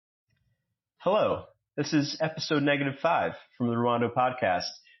Hello, this is episode -5 from the Rwando podcast.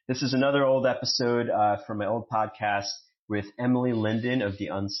 This is another old episode from my old podcast with Emily Linden of the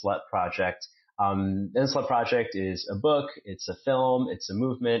Unslut Project. The Unslut Project is a book, it's a film, it's a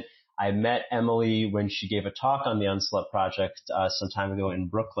movement. I met Emily when she gave a talk on the Unslut Project some time ago in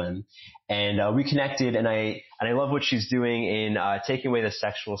Brooklyn, and we connected. And I love what she's doing in taking away the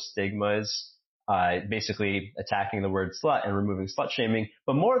sexual stigmas. Basically attacking the word slut and removing slut shaming.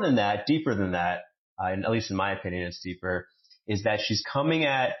 But more than that, deeper than that, and at least in my opinion, it's deeper, is that she's coming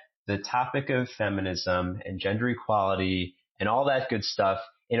at the topic of feminism and gender equality and all that good stuff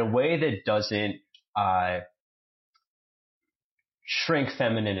in a way that doesn't shrink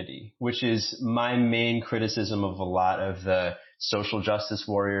femininity, which is my main criticism of a lot of the social justice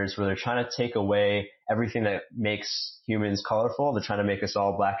warriors, where they're trying to take away everything that makes humans colorful. They're trying to make us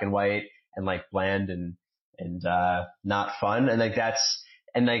all black and white and like bland and not fun. And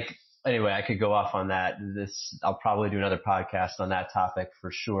anyway, I could go off on that. I'll probably do another podcast on that topic for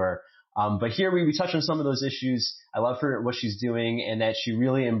sure. But here we touch on some of those issues. I love what she's doing, and that she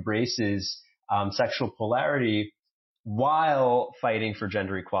really embraces sexual polarity while fighting for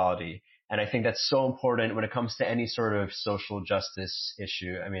gender equality. And I think that's so important when it comes to any sort of social justice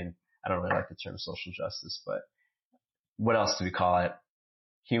issue. I mean, I don't really like the term social justice, but what else do we call it?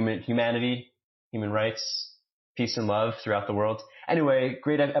 Humanity, human rights, peace and love throughout the world. Anyway,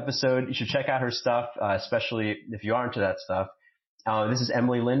 great episode. You should check out her stuff, especially if you are into that stuff. This is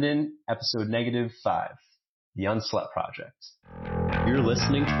Emily Linden, episode -5, The Unslut Project. You're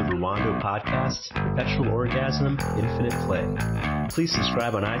listening to the Rwando podcast, Perpetual Orgasm, Infinite Play. Please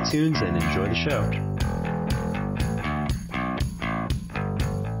subscribe on iTunes and enjoy the show.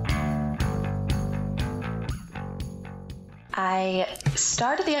 I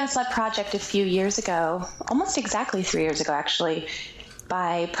started the Unslut Project a few years ago, almost exactly 3 years ago, actually,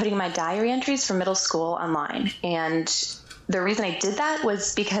 by putting my diary entries from middle school online. And the reason I did that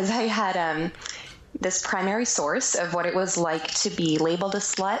was because I had this primary source of what it was like to be labeled a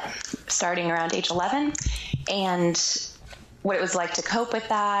slut starting around age 11, and what it was like to cope with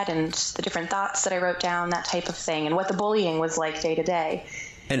that, and the different thoughts that I wrote down, that type of thing, and what the bullying was like day to day.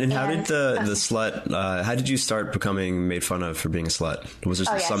 And how did the slut, how did you start becoming made fun of for being a slut? Was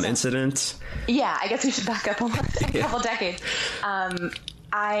there some incident? Yeah, I guess we should back up almost a couple decades.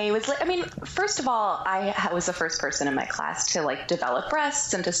 First of all, I was the first person in my class to develop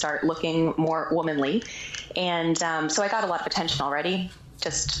breasts and to start looking more womanly. And so I got a lot of attention already,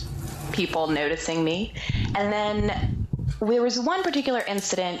 just people noticing me. And then there was one particular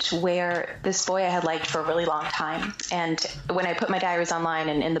incident where this boy I had liked for a really long time, and when I put my diaries online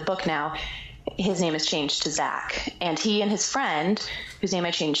and in the book now, his name is changed to Zach, and he and his friend, whose name I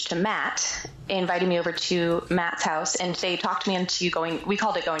changed to Matt, invited me over to Matt's house, and they talked me into we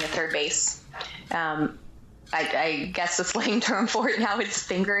called it going to third base. I guess the slang term for it now is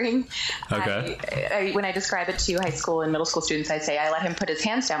fingering. Okay. When I describe it to high school and middle school students, I say I let him put his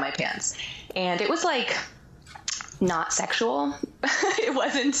hands down my pants, and it was not sexual. It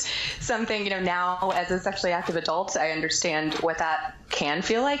wasn't something, now as a sexually active adult, I understand what that can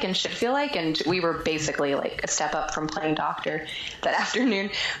feel like and should feel like. And we were basically a step up from playing doctor that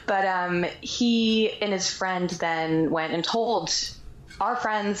afternoon. But he and his friend then went and told our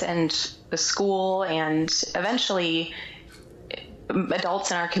friends and the school, and eventually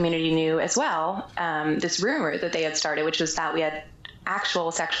adults in our community knew as well, this rumor that they had started, which was that we had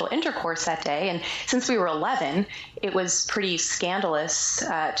actual sexual intercourse that day. And since we were 11, it was pretty scandalous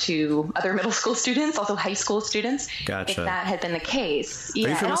to other middle school students, also high school students, Gotcha. if that had been the case. Are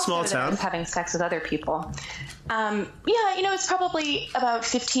you from a small town? I was having sex with other people. It's probably about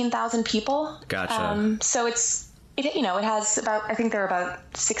 15,000 people. Gotcha. So it has I think there are about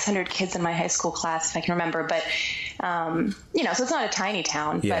 600 kids in my high school class, if I can remember. But, so it's not a tiny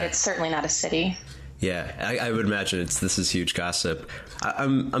town, but it's certainly not a city. Yeah, I would imagine this is huge gossip.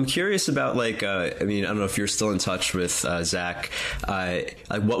 I'm curious about I don't know if you're still in touch with Zach.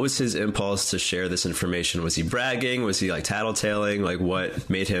 What was his impulse to share this information? Was he bragging? Was he tattletaling?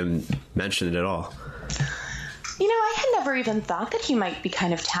 What made him mention it at all? I had never even thought that he might be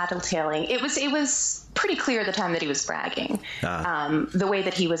kind of tattletaling. It was pretty clear at the time that he was bragging, the way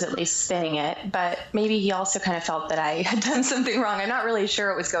that he was at least spinning it. But maybe he also kind of felt that I had done something wrong. I'm not really sure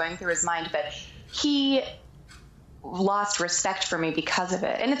what was going through his mind, but he lost respect for me because of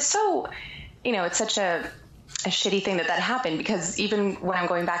it. And it's so, it's such a shitty thing that happened, because even when I'm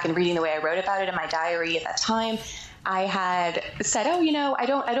going back and reading the way I wrote about it in my diary at that time, I had said, oh, I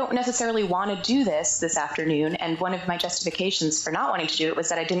don't necessarily want to do this afternoon. And one of my justifications for not wanting to do it was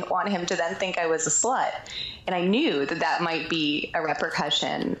that I didn't want him to then think I was a slut. And I knew that might be a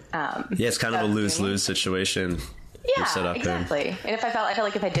repercussion. It's kind of a lose-lose situation. Yeah, exactly. And I felt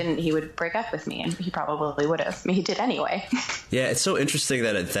like if I didn't, he would break up with me, and he probably would have. I mean, he did anyway. Yeah, it's so interesting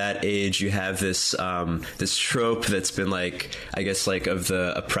that at that age you have this this trope that's been like, I guess, like of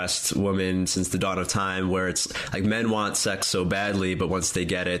the oppressed woman since the dawn of time, where it's like men want sex so badly, but once they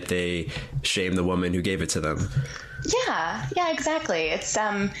get it, they shame the woman who gave it to them. Yeah, exactly. It's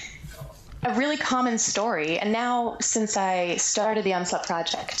a really common story. And now, since I started the Unslut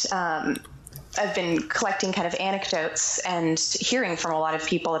project, I've been collecting kind of anecdotes and hearing from a lot of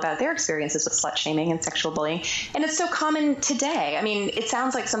people about their experiences with slut shaming and sexual bullying. And it's so common today. I mean, it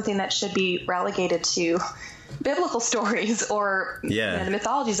sounds like something that should be relegated to biblical stories or the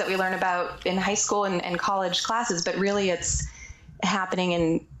mythologies that we learn about in high school and college classes. But really, it's happening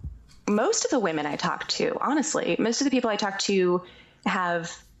in most of the women I talk to, honestly. Most of the people I talk to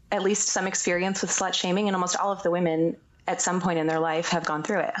have at least some experience with slut shaming, and almost all of the women at some point in their life have gone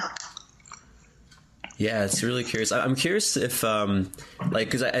through it. Yeah, it's really curious. I'm curious if,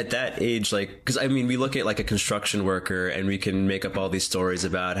 because at that age, because I mean, we look at like a construction worker and we can make up all these stories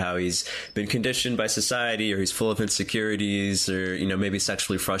about how he's been conditioned by society, or he's full of insecurities, or, maybe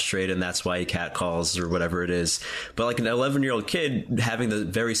sexually frustrated and that's why he catcalls or whatever it is. But like an 11-year-old kid having the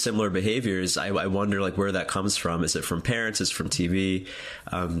very similar behaviors, I wonder like where that comes from. Is it from parents? Is it from TV?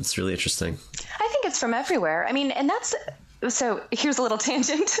 It's really interesting. I think it's from everywhere. I mean, and so here's a little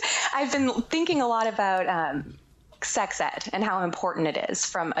tangent. I've been thinking a lot about sex ed and how important it is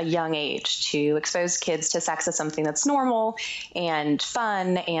from a young age to expose kids to sex as something that's normal and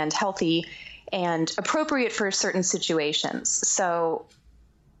fun and healthy and appropriate for certain situations. So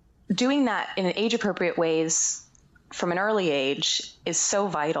doing that in age-appropriate ways from an early age is so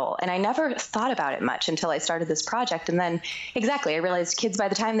vital. And I never thought about it much until I started this project. And then I realized kids, by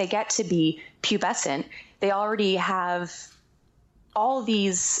the time they get to be pubescent, they already have all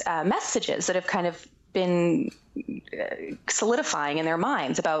these messages that have kind of been solidifying in their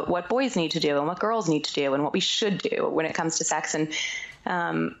minds about what boys need to do and what girls need to do and what we should do when it comes to sex. And,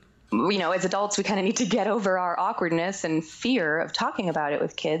 as adults, we kind of need to get over our awkwardness and fear of talking about it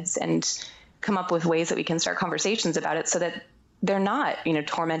with kids and come up with ways that we can start conversations about it so that they're not,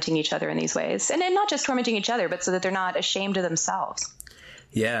 tormenting each other in these ways. And not just tormenting each other, but so that they're not ashamed of themselves.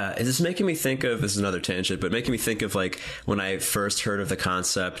 Yeah, it's making me think of, this is another tangent, but making me think of like when I first heard of the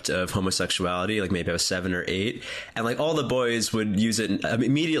concept of homosexuality, like maybe I was 7 or 8, and like all the boys would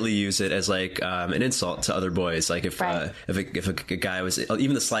immediately use it as like an insult to other boys. Like if a guy was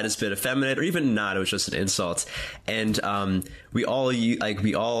even the slightest bit effeminate or even not, it was just an insult. And we all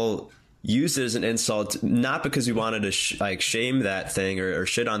used it as an insult, not because we wanted to shame that thing or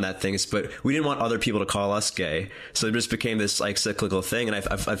shit on that thing, but we didn't want other people to call us gay. So it just became this like cyclical thing. And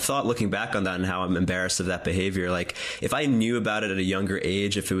I've thought, looking back on that and how I'm embarrassed of that behavior, like if I knew about it at a younger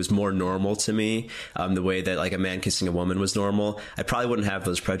age, if it was more normal to me, the way that like a man kissing a woman was normal, I probably wouldn't have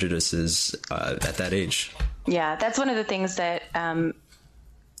those prejudices at that age. Yeah, that's one of the things that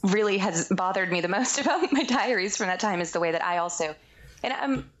really has bothered me the most about my diaries from that time, is the way that I also, and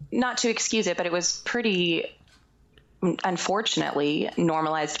I'm not to excuse it, but it was pretty, unfortunately,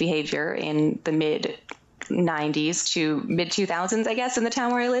 normalized behavior in the mid 90s to mid 2000s, I guess, in the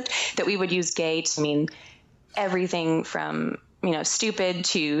town where I lived, that we would use gay to mean everything from, stupid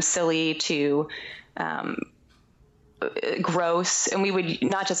to silly to gross. And we would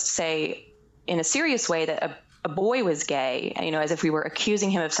not just say in a serious way that a boy was gay, as if we were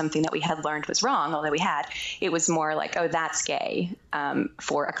accusing him of something that we had learned was wrong, although we had. It was more like, oh, that's gay,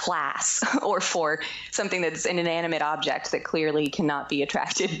 for a class or for something that's an inanimate object that clearly cannot be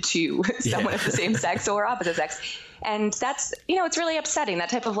attracted to someone of the same sex or opposite sex. And that's, it's really upsetting. That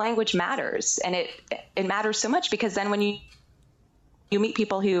type of language matters. And it matters so much, because then when you meet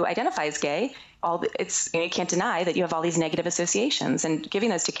people who identify as gay, you can't deny that you have all these negative associations, and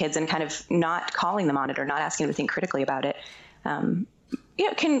giving those to kids and kind of not calling them on it or not asking them to think critically about it,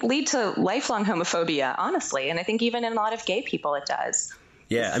 can lead to lifelong homophobia, honestly. And I think even in a lot of gay people, it does.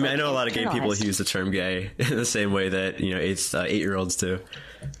 Yeah, I mean, I know a lot of gay people who use the term gay in the same way that, 8-year-olds do.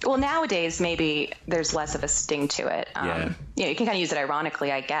 Well, nowadays, maybe there's less of a sting to it. You can kind of use it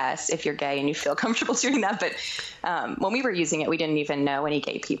ironically, I guess, if you're gay and you feel comfortable doing that. But when we were using it, we didn't even know any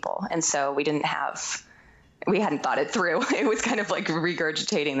gay people. And so we hadn't thought it through. It was kind of like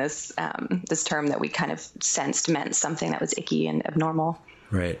regurgitating this term that we kind of sensed meant something that was icky and abnormal.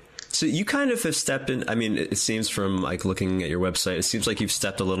 Right. So you kind of have stepped in. I mean, it seems from like looking at your website, it seems like you've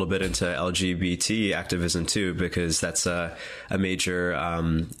stepped a little bit into LGBT activism too, because that's a major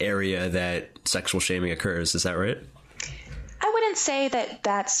area that sexual shaming occurs. Is that right? I wouldn't say that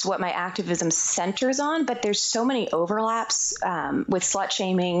that's what my activism centers on, but there's so many overlaps with slut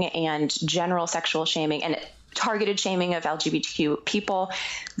shaming and general sexual shaming and targeted shaming of LGBTQ people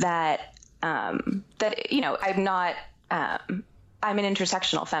that I'm not. I'm an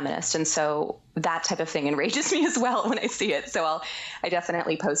intersectional feminist, and so that type of thing enrages me as well when I see it. So I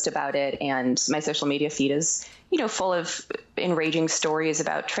definitely post about it, and my social media feed is, full of enraging stories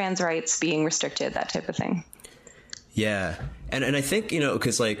about trans rights being restricted, that type of thing. Yeah. And I think,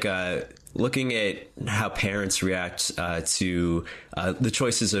 because looking at how parents react to the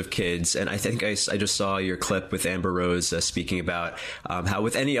choices of kids. And I think I just saw your clip with Amber Rose speaking about how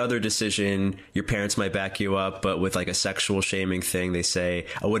with any other decision, your parents might back you up, but with like a sexual shaming thing, they say,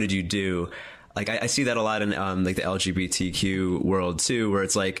 oh, what did you do? Like I see that a lot in like the LGBTQ world too, where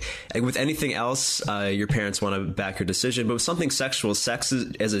it's like with anything else, your parents want to back your decision, but with something sexual, sex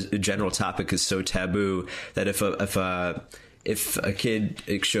as a general topic is so taboo that if a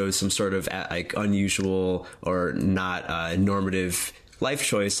kid shows some sort of like unusual or not normative life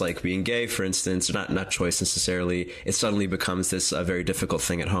choice, like being gay, for instance, or not choice necessarily, it suddenly becomes this very difficult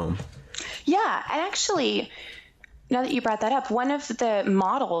thing at home. Yeah, and actually, now that you brought that up, one of the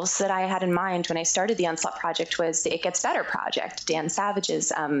models that I had in mind when I started the Unslut project was the It Gets Better project, Dan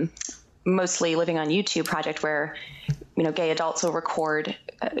Savage's mostly living on YouTube project, where gay adults will record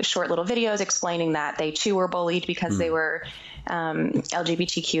short little videos explaining that they too were bullied because they were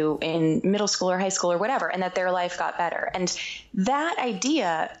LGBTQ in middle school or high school or whatever, and that their life got better. And that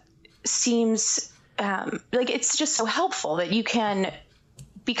idea seems like it's just so helpful that you can,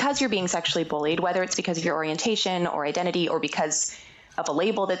 because you're being sexually bullied, whether it's because of your orientation or identity or because of a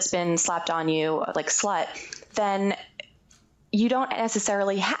label that's been slapped on you, like slut, then you don't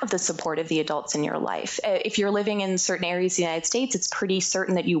necessarily have the support of the adults in your life. If you're living in certain areas of the United States, it's pretty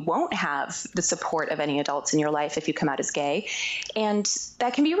certain that you won't have the support of any adults in your life if you come out as gay. And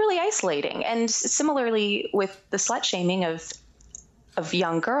that can be really isolating. And similarly with the slut shaming of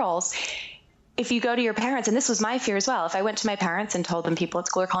young girls, if you go to your parents, and this was my fear as well, if I went to my parents and told them people at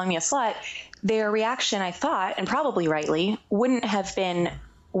school are calling me a slut, their reaction, I thought, and probably rightly, wouldn't have been,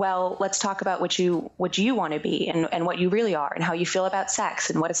 well, let's talk about what you want to be and what you really are and how you feel about sex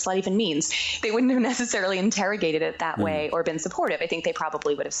and what a slut even means. They wouldn't have necessarily interrogated it that way or been supportive. I think they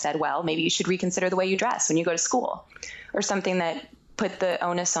probably would have said, well, maybe you should reconsider the way you dress when you go to school, or something that put the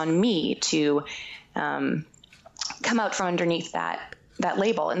onus on me to come out from underneath that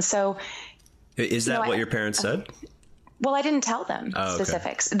label. And so, is that what your parents said? Well, I didn't tell them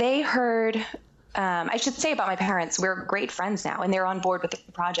specifics. Okay. They heard, I should say about my parents, we're great friends now, and they're on board with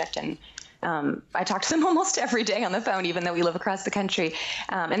the project. And I talk to them almost every day on the phone, even though we live across the country.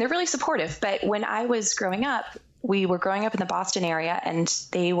 And they're really supportive. But when I was growing up, we were growing up in the Boston area, and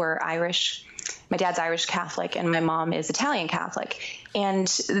they were Irish. My dad's Irish Catholic, and my mom is Italian Catholic. And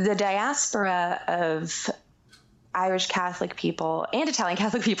the diaspora of Irish Catholic people and Italian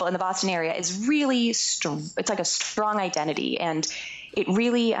Catholic people in the Boston area is really strong. It's like a strong identity, and it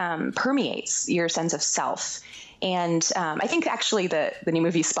really permeates your sense of self. And I think actually the new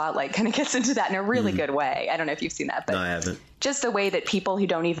movie Spotlight kind of gets into that in a really good way. I don't know if you've seen that, but no, I haven't. Just the way that people who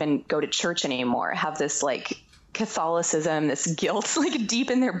don't even go to church anymore have this like Catholicism, this guilt, like deep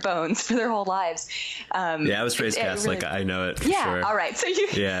in their bones for their whole lives. Yeah, I was raised Catholic. Really, I know it. Yeah. Sure. All right. So you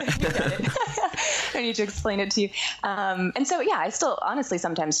got it. I need to explain it to you. And so, yeah, I still honestly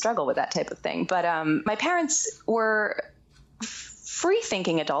sometimes struggle with that type of thing. But my parents were free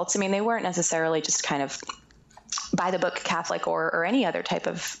thinking adults. I mean, they weren't necessarily just kind of by the book Catholic or any other type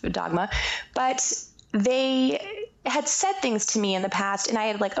of dogma, but they had said things to me in the past, and I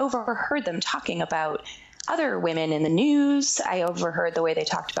had like overheard them talking about other women in the news. I overheard the way they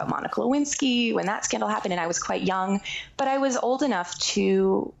talked about Monica Lewinsky when that scandal happened, and I was quite young, but I was old enough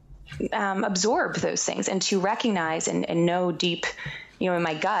to absorb those things and to recognize and know deep, in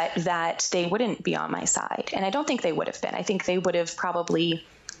my gut that they wouldn't be on my side. And I don't think they would have been. I think they would have probably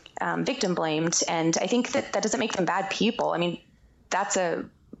victim blamed. And I think that doesn't make them bad people. I mean, that's a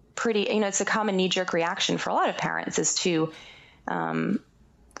pretty, it's a common knee-jerk reaction for a lot of parents is to,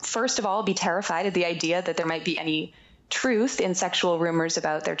 first of all, be terrified at the idea that there might be any truth in sexual rumors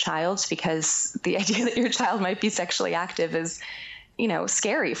about their child, because the idea that your child might be sexually active is,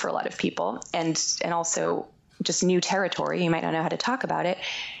 scary for a lot of people. And also just new territory. You might not know how to talk about it.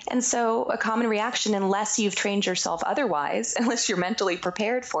 And so a common reaction, unless you've trained yourself otherwise, unless you're mentally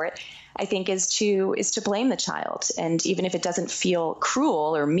prepared for it, I think is to blame the child. And even if it doesn't feel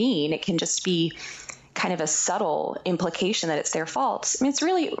cruel or mean, it can just be kind of a subtle implication that it's their fault. I mean, it's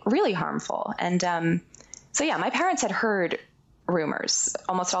really, really harmful. And so, yeah, my parents had heard rumors.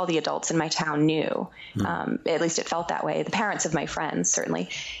 Almost all the adults in my town knew. At least it felt that way. The parents of my friends, certainly.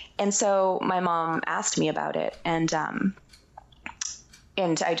 And so my mom asked me about it. And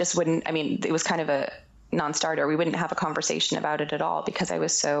I just wouldn't, I mean, it was kind of a non-starter. We wouldn't have a conversation about it at all because I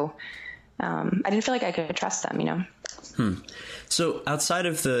was so, I didn't feel like I could trust them, you know? So outside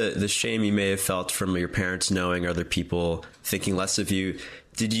of the shame you may have felt from your parents knowing, other people thinking less of you,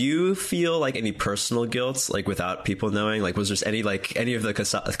 did you feel like any personal guilt, like without people knowing? Like, was there any of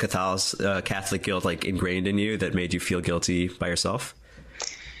the Catholic guilt like ingrained in you that made you feel guilty by yourself?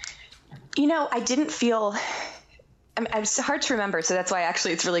 You know, I didn't feel, I mean, it's hard to remember. So that's why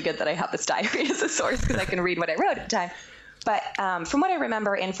actually it's really good that I have this diary as a source, because I can read what I wrote at the time. But from what I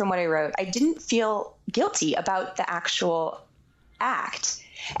remember and from what I wrote, I didn't feel guilty about the actual act.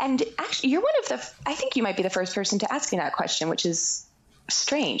 And actually, you're one of the, I think you might be the first person to ask me that question, which is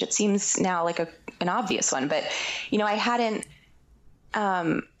strange. It seems now like an obvious one, but you know, I hadn't,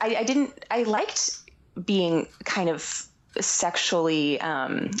 I liked being kind of sexually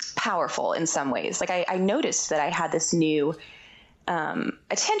powerful in some ways. Like I noticed that I had this new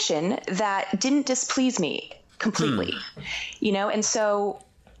attention that didn't displease me completely, you know? And so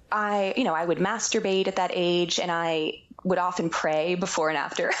I would masturbate at that age, and I would often pray before and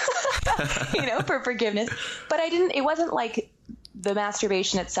after, you know, for forgiveness. But it wasn't like the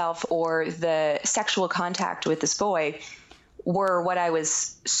masturbation itself or the sexual contact with this boy were what I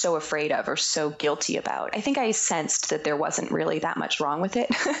was so afraid of or so guilty about. I think I sensed that there wasn't really that much wrong with it.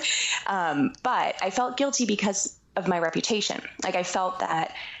 But I felt guilty because of my reputation. Like I felt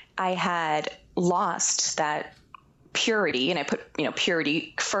that I had lost that purity, and I put, you know,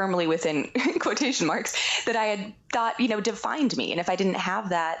 purity firmly within quotation marks, that I had thought, you know, defined me. And if I didn't have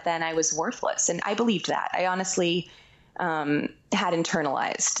that, then I was worthless. And I believed that. I honestly had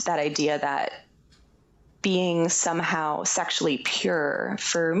internalized that idea that being somehow sexually pure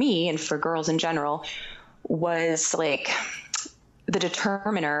for me and for girls in general was like the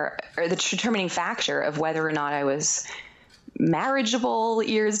determiner or the determining factor of whether or not I was marriageable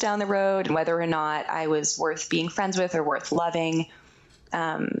years down the road and whether or not I was worth being friends with or worth loving.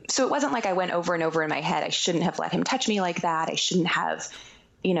 So it wasn't like I went over and over in my head, I shouldn't have let him touch me like that. I shouldn't have,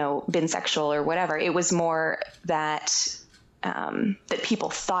 you know, been sexual or whatever. It was more that that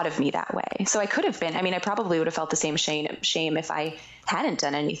people thought of me that way. So I could have been, I mean, I probably would have felt the same shame if I hadn't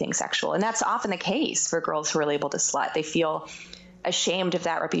done anything sexual. And that's often the case for girls who are labeled a slut. They feel ashamed of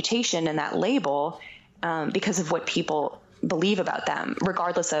that reputation and that label because of what people believe about them,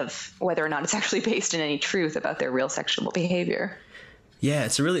 regardless of whether or not it's actually based in any truth about their real sexual behavior. Yeah,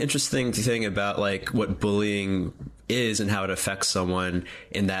 it's a really interesting thing about like what bullying is and how it affects someone,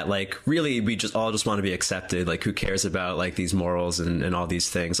 in that like really we just all want to be accepted. Like who cares about like these morals and all these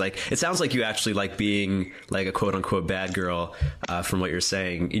things? Like it sounds like you actually like being like a quote unquote bad girl from what you're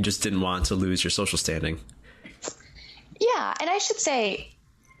saying. You just didn't want to lose your social standing. Yeah, and I should say,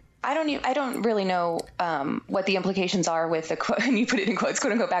 I don't really know what the implications are with the quote, and you put it in quotes,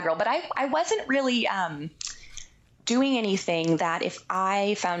 quote unquote bad girl, but I wasn't really doing anything that if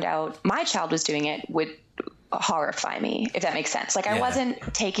I found out my child was doing it would horrify me, if that makes sense. Like I wasn't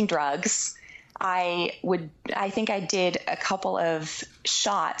taking drugs. I think I did a couple of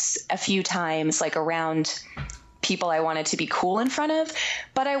shots a few times, like around people I wanted to be cool in front of,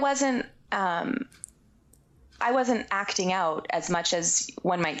 but I wasn't acting out as much as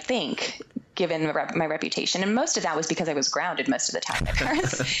one might think, given my reputation. And most of that was because I was grounded most of the time. My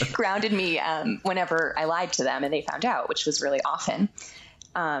parents grounded me whenever I lied to them and they found out, which was really often.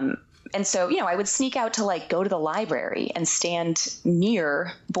 And so, you know, I would sneak out to like go to the library and stand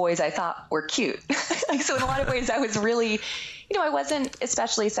near boys I thought were cute. Like, so in a lot of ways I was really, you know, I wasn't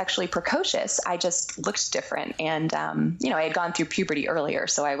especially sexually precocious. I just looked different. And, you know, I had gone through puberty earlier,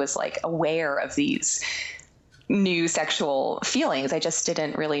 so I was like aware of these new sexual feelings. I just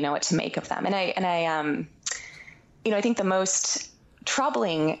didn't really know what to make of them. And I you know, I think the most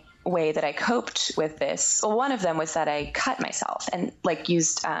troubling way that I coped with this, well, one of them was that I cut myself and like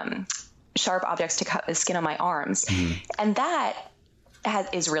used sharp objects to cut the skin on my arms. Mm-hmm. And that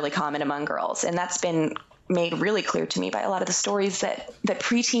is really common among girls. And that's been made really clear to me by a lot of the stories that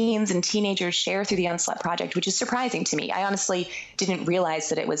preteens and teenagers share through the Unslut Project, which is surprising to me. I honestly didn't realize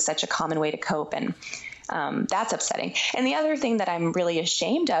that it was such a common way to cope. And That's upsetting. And the other thing that I'm really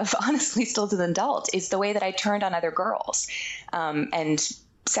ashamed of, honestly, still as an adult, is the way that I turned on other girls, and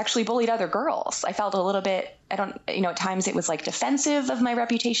sexually bullied other girls. I felt a little bit, at times it was like defensive of my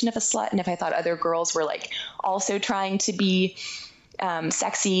reputation of a slut. And if I thought other girls were like also trying to be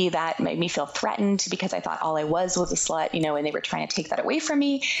sexy, that made me feel threatened because I thought all I was a slut, and they were trying to take that away from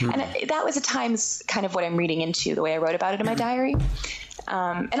me. And that was at times kind of what I'm reading into the way I wrote about it in my diary.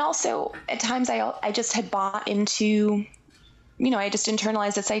 And also at times I just had bought into, I just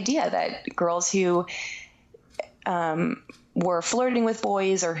internalized this idea that girls who were flirting with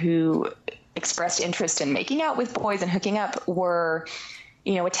boys or who expressed interest in making out with boys and hooking up were,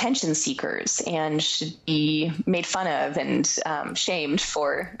 attention seekers and should be made fun of and shamed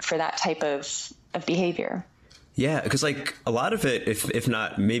for that type of behavior. Yeah, because like a lot of it, if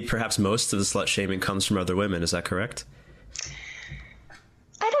not maybe perhaps most of the slut shaming comes from other women. Is that correct?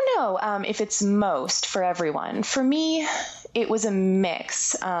 I don't know if it's most for everyone. For me, it was a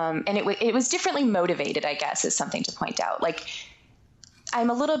mix, and it was differently motivated, I guess, is something to point out. Like,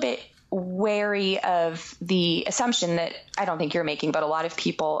 I'm a little bit wary of the assumption that I don't think you're making, but a lot of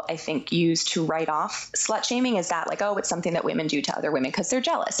people, I think, use to write off slut shaming is that like, oh, it's something that women do to other women because they're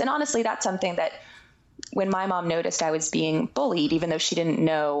jealous. And honestly, that's something that when my mom noticed I was being bullied, even though she didn't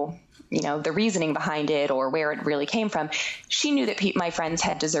know, the reasoning behind it or where it really came from, she knew that my friends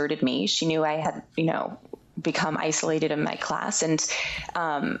had deserted me. She knew I had, become isolated in my class. And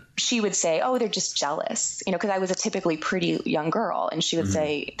she would say, oh, they're just jealous, because I was a typically pretty young girl. And she would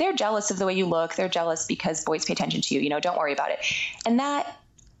say, they're jealous of the way you look. They're jealous because boys pay attention to you, don't worry about it. And that,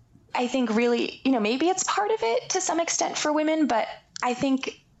 I think really, maybe it's part of it to some extent for women, but I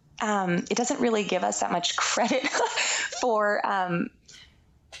think it doesn't really give us that much credit for,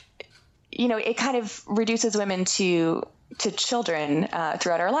 it kind of reduces women to children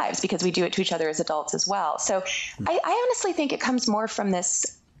throughout our lives because we do it to each other as adults as well. So I honestly think it comes more from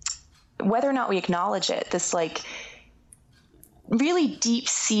this, whether or not we acknowledge it, this like really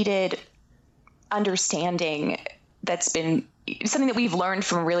deep-seated understanding that's been something that we've learned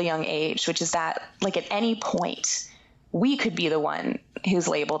from a really young age, which is that like at any point we could be the one who's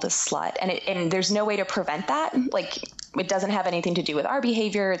labeled a slut. And there's no way to prevent that. Like it doesn't have anything to do with our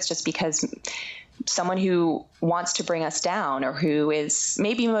behavior. It's just because someone who wants to bring us down or who is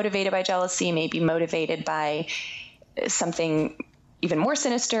maybe motivated by jealousy, maybe motivated by something even more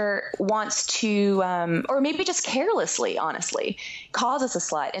sinister, wants to, or maybe just carelessly, honestly, calls us a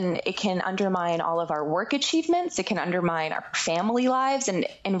slut. And it can undermine all of our work achievements. It can undermine our family lives and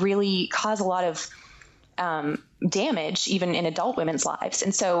really cause a lot of damage even in adult women's lives.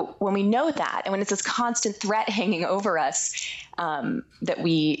 And so when we know that, and when it's this constant threat hanging over us that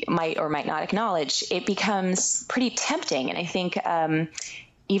we might or might not acknowledge, it becomes pretty tempting. And I think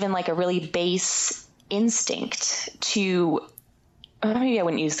even like a really base instinct to, maybe I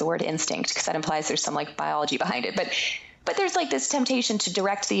wouldn't use the word instinct because that implies there's some like biology behind it, but there's like this temptation to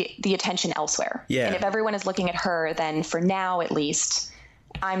direct the attention elsewhere. Yeah. And if everyone is looking at her, then for now at least,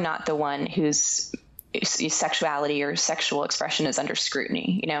 I'm not the one whose sexuality or sexual expression is under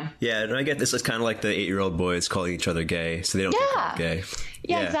scrutiny, Yeah, and I get this as kind of like the 8-year-old boys calling each other gay, so they don't think I'm gay.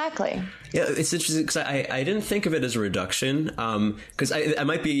 Yeah, exactly. Yeah, it's interesting because I didn't think of it as a reduction because I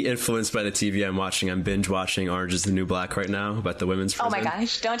might be influenced by the TV I'm watching. I'm binge watching Orange is the New Black right now about the women's prison. Oh my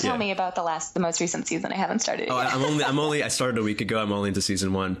gosh! Don't tell me about the most recent season. I haven't started it yet. I started a week ago. I'm only into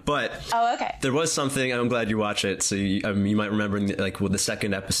season 1, but okay. There was something. I'm glad you watch it. So you might remember like with the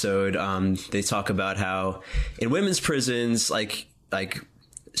second episode, they talk about how in women's prisons, like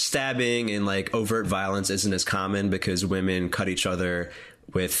stabbing and like overt violence isn't as common because women cut each other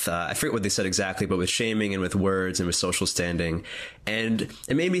with, I forget what they said exactly, but with shaming and with words and with social standing. And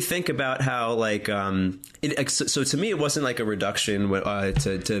it made me think about how like, so to me, it wasn't like a reduction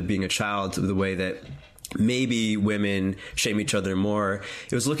to being a child the way that maybe women shame each other more.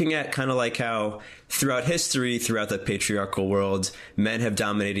 It was looking at kind of like how throughout history, throughout the patriarchal world, men have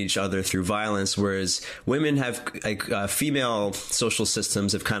dominated each other through violence, whereas women have, like, female social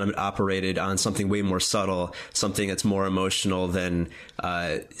systems have kind of operated on something way more subtle, something that's more emotional than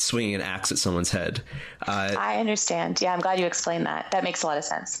swinging an axe at someone's head. I understand. Yeah, I'm glad you explained that. That makes a lot of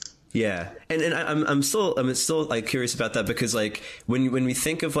sense. Yeah. And I'm still like curious about that because like when we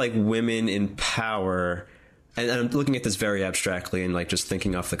think of like women in power, and I'm looking at this very abstractly and like just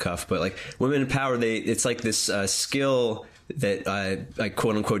thinking off the cuff, but like women in power, it's like this skill that like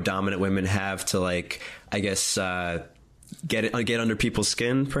quote unquote dominant women have to like, I guess, get under people's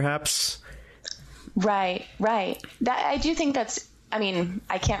skin perhaps. Right. That I do think that's I mean,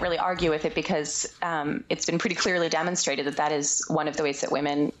 I can't really argue with it because it's been pretty clearly demonstrated that that is one of the ways that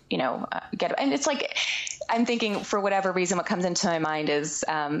women, get. And it's like, I'm thinking for whatever reason, what comes into my mind is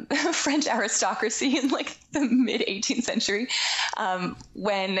French aristocracy in like the mid 18th century,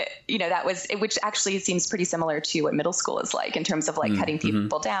 when, that was, which actually seems pretty similar to what middle school is like in terms of like cutting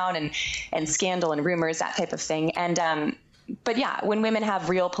people down and scandal and rumors, that type of thing. And, but yeah, when women have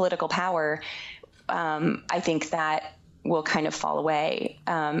real political power, I think that will kind of fall away.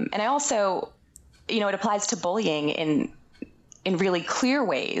 And I also, it applies to bullying in really clear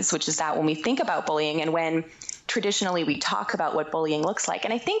ways, which is that when we think about bullying and when traditionally we talk about what bullying looks like.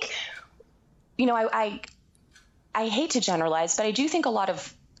 And I think, I hate to generalize, but I do think a lot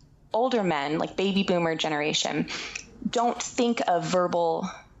of older men, like baby boomer generation, don't think of verbal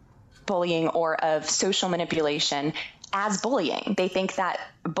bullying or of social manipulation as bullying. They think that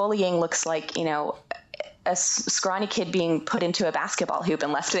bullying looks like, a scrawny kid being put into a basketball hoop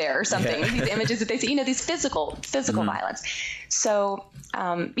and left there or something. Yeah. These images that they see, these physical violence. So,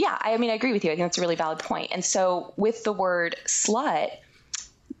 I agree with you. I think that's a really valid point. And so with the word slut,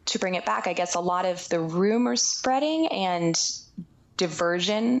 to bring it back, I guess a lot of the rumor spreading and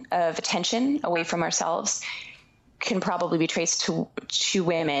diversion of attention away from ourselves can probably be traced to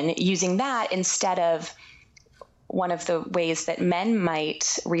women using that instead of one of the ways that men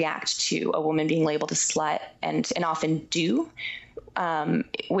might react to a woman being labeled a slut and often do,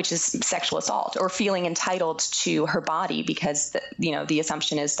 which is sexual assault or feeling entitled to her body because, the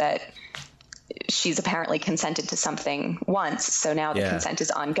assumption is that she's apparently consented to something once. So now the consent is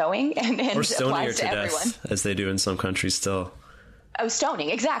ongoing and or stoning applies her to everyone. Death, as they do in some countries still. Oh, stoning.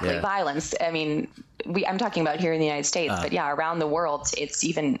 Exactly. Yeah. Violence. I mean, I'm talking about here in the United States, but yeah, around the world, it's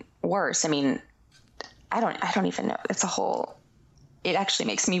even worse. I mean, I don't even know. It actually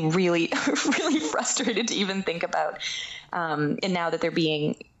makes me really, really frustrated to even think about. And now that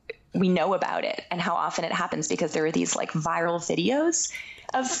we know about it and how often it happens because there are these like viral videos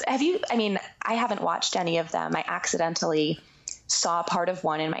I haven't watched any of them. I accidentally saw part of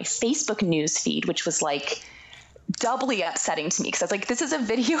one in my Facebook news feed, which was like doubly upsetting to me because I was like, this is a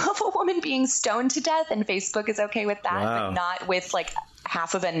video of a woman being stoned to death and Facebook is okay with that, but not with like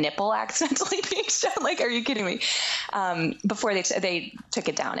half of a nipple accidentally being shown. Like, are you kidding me? Before they took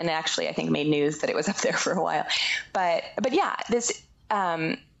it down, and actually I think made news that it was up there for a while. But yeah, this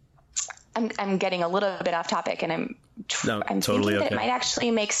I'm getting a little bit off topic, and I'm totally thinking that it might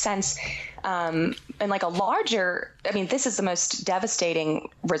actually make sense. And like a larger, this is the most devastating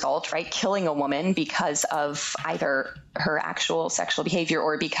result, right? Killing a woman because of either her actual sexual behavior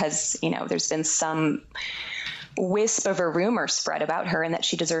or because, there's been some wisp of a rumor spread about her and that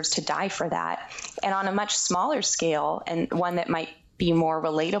she deserves to die for that. And on a much smaller scale, and one that might be more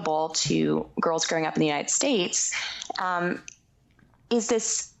relatable to girls growing up in the United States, is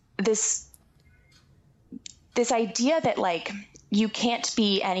this idea that like you can't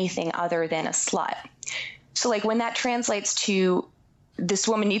be anything other than a slut. So like when that translates to this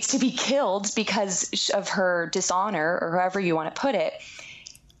woman needs to be killed because of her dishonor or however you want to put it,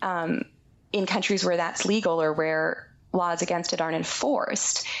 in countries where that's legal or where laws against it aren't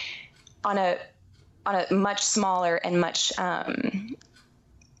enforced, on a much smaller and much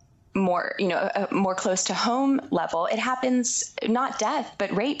more, a more close to home level, it happens, not death,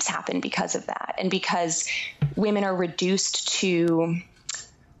 but rapes happen because of that. And because women are reduced to,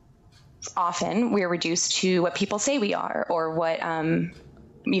 often we're reduced to what people say we are, or what,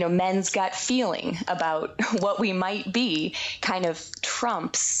 men's gut feeling about what we might be kind of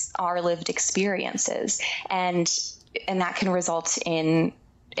trumps our lived experiences. And that can result in,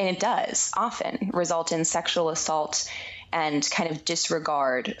 and it does often result in sexual assault and kind of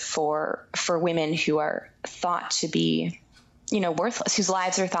disregard for women who are thought to be, worthless, whose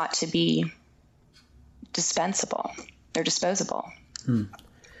lives are thought to be dispensable or disposable.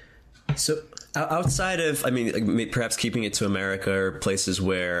 So outside of, perhaps keeping it to America or places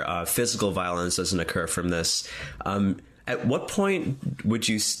where physical violence doesn't occur from this, at what point would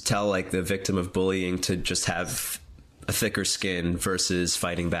you tell like the victim of bullying to just have a thicker skin versus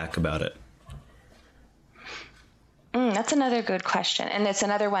fighting back about it? That's another good question. And it's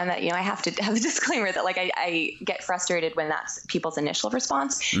another one that, I have to have a disclaimer that like I get frustrated when that's people's initial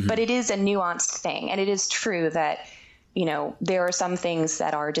response, but it is a nuanced thing. And it is true that, there are some things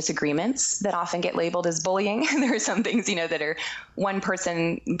that are disagreements that often get labeled as bullying. There are some things, that are one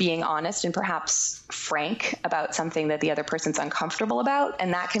person being honest and perhaps frank about something that the other person's uncomfortable about.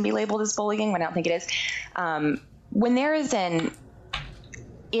 And that can be labeled as bullying when I don't think it is. When there is an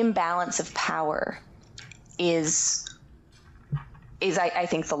imbalance of power is I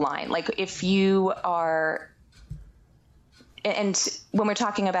think the line. Like if you are and when we're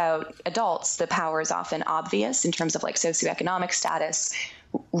talking about adults, the power is often obvious in terms of like socioeconomic status,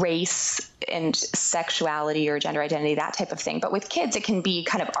 race, and sexuality or gender identity, that type of thing. But with kids, it can be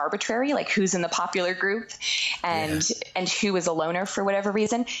kind of arbitrary, like who's in the popular group and who is a loner for whatever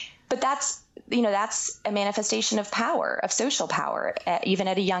reason. But that's a manifestation of power, of social power, even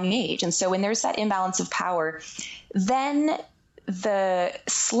at a young age. And so when there's that imbalance of power, then the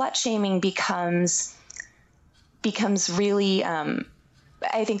slut shaming becomes really,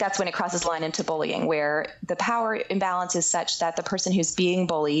 I think that's when it crosses the line into bullying, where the power imbalance is such that the person who's being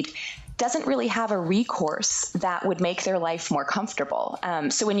bullied doesn't really have a recourse that would make their life more comfortable.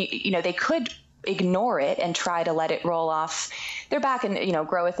 So when they could ignore it and try to let it roll off their back and,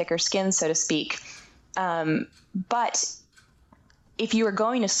 grow a thicker skin, so to speak. But if you are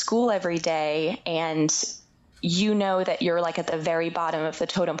going to school every day and you know that you're like at the very bottom of the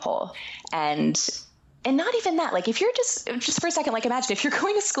totem pole, and not even that, like if you're just for a second, like imagine if you're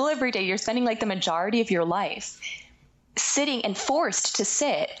going to school every day, you're spending like the majority of your life sitting and forced to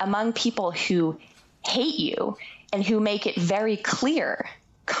sit among people who hate you and who make it very clear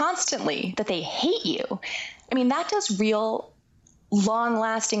constantly that they hate you. I mean, that does real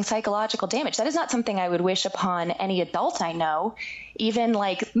long-lasting psychological damage. That is not something I would wish upon any adult I know, even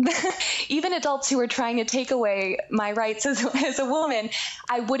even adults who are trying to take away my rights as a woman.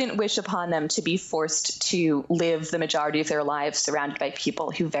 I wouldn't wish upon them to be forced to live the majority of their lives surrounded by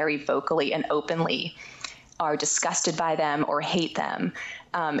people who very vocally and openly are disgusted by them or hate them.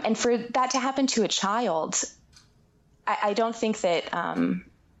 And for that to happen to a child, I don't think that,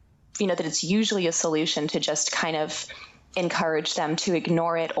 that it's usually a solution to just kind of encourage them to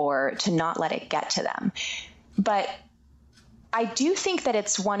ignore it or to not let it get to them. But I do think that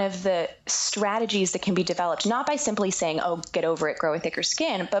it's one of the strategies that can be developed, not by simply saying, oh, get over it, grow a thicker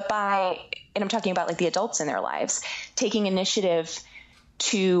skin, but by, and I'm talking about like the adults in their lives, taking initiative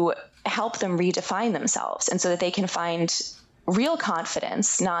to help them redefine themselves, and so that they can find real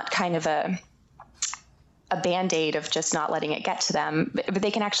confidence, not kind of a Band-Aid of just not letting it get to them, but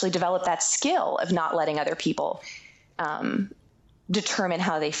they can actually develop that skill of not letting other people determine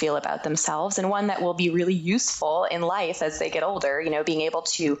how they feel about themselves, and one that will be really useful in life as they get older, being able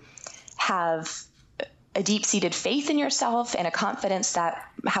to have a deep-seated faith in yourself and a confidence that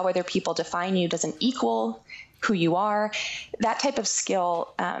how other people define you doesn't equal who you are. That type of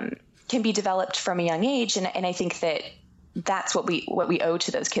skill can be developed from a young age, and I think that that's what we owe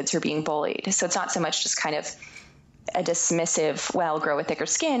to those kids who are being bullied. So it's not so much just kind of a dismissive, well, grow a thicker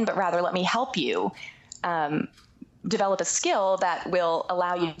skin, but rather let me help you develop a skill that will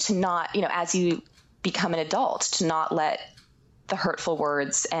allow you to not, as you become an adult, to not let the hurtful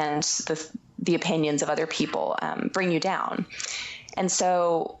words and the opinions of other people bring you down. And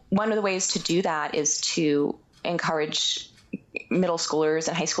so one of the ways to do that is to encourage middle schoolers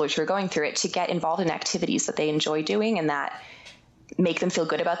and high schoolers who are going through it to get involved in activities that they enjoy doing and that make them feel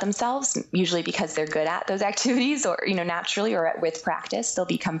good about themselves, usually because they're good at those activities or, naturally or with practice, they'll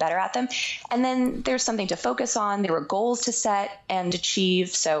become better at them. And then there's something to focus on. There are goals to set and achieve.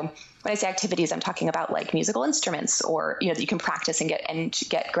 So when I say activities, I'm talking about like musical instruments or, that you can practice and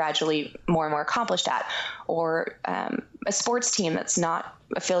get gradually more and more accomplished at, or a sports team that's not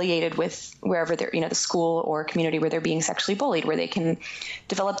affiliated with wherever they're, the school or community where they're being sexually bullied, where they can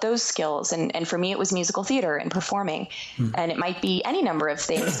develop those skills. And for me, it was musical theater and performing. And it might be any number of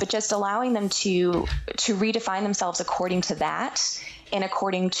things, but just allowing them to redefine themselves according to that and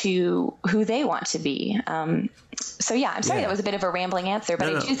according to who they want to be. So yeah, I'm sorry that was a bit of a rambling answer,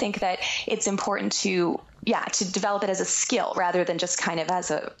 but I do think that it's important to develop it as a skill rather than just kind of as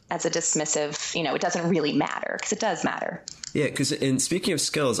a dismissive, it doesn't really matter, because it does matter. Yeah, because in speaking of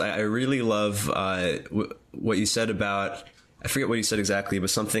skills, I really love what you said about, I forget what you said exactly,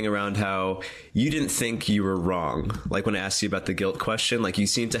 but something around how you didn't think you were wrong. Like when I asked you about the guilt question, like you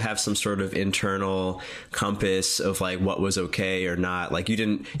seemed to have some sort of internal compass of like what was okay or not. Like you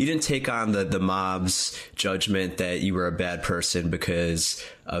didn't take on the mob's judgment that you were a bad person because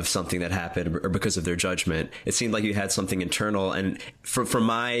of something that happened or because of their judgment. It seemed like you had something internal. And from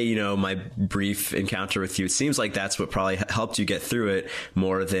my, my brief encounter with you, it seems like that's what probably helped you get through it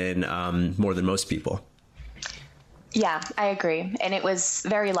more than most people. Yeah, I agree. And it was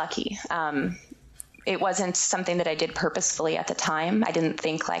very lucky. It wasn't something that I did purposefully at the time. I didn't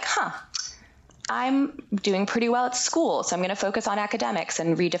think like, I'm doing pretty well at school, so I'm going to focus on academics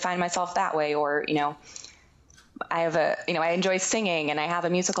and redefine myself that way. Or, I enjoy singing and I have a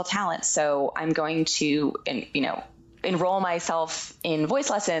musical talent, so I'm going to, enroll myself in voice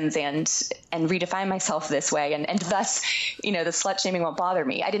lessons and redefine myself this way. And thus, the slut shaming won't bother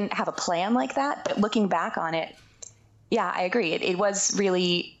me. I didn't have a plan like that, but looking back on it, Yeah, I agree. It was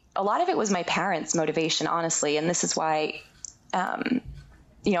really, a lot of it was my parents' motivation, honestly. And this is why,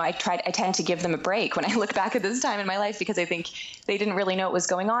 I tend to give them a break when I look back at this time in my life, because I think they didn't really know what was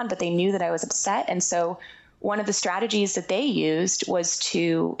going on, but they knew that I was upset. And so one of the strategies that they used was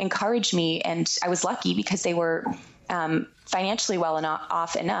to encourage me. And I was lucky because they were financially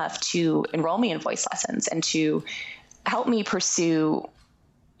off enough to enroll me in voice lessons and to help me pursue,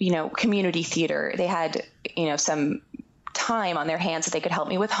 community theater. They had, some time on their hands that they could help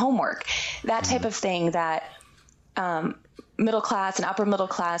me with homework, that type of thing that middle class and upper middle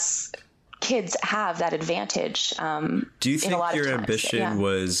class kids have that advantage. Do you think your ambition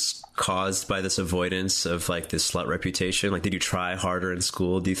was caused by this avoidance of like this slut reputation? Like, did you try harder in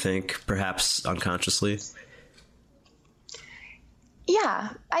school, do you think, perhaps unconsciously? Yeah,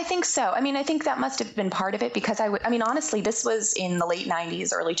 I think so. I mean, I think that must have been part of it, because honestly, this was in the late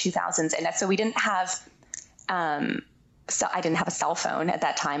 90s, early 2000s. And so we didn't have, so I didn't have a cell phone at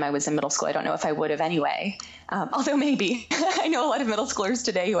that time. I was in middle school. I don't know if I would have anyway. Although maybe. I know a lot of middle schoolers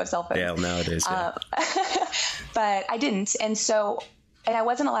today who have cell phones. Yeah, nowadays. Yeah. But I didn't. And I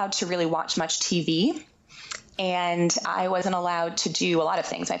wasn't allowed to really watch much TV. And I wasn't allowed to do a lot of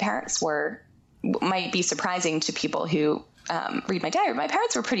things. My parents might be surprising to people who read my diary. My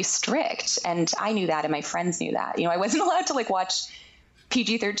parents were pretty strict, and I knew that, and my friends knew that. I wasn't allowed to watch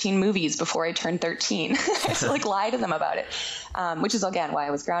PG-13 movies before I turned 13. I had to lie to them about it, which is again why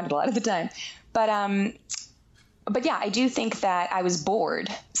I was grounded a lot of the time. But yeah, I do think that I was bored.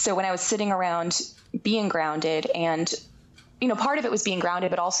 So when I was sitting around being grounded, and part of it was being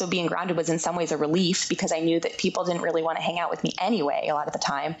grounded, but also being grounded was in some ways a relief, because I knew that people didn't really want to hang out with me anyway a lot of the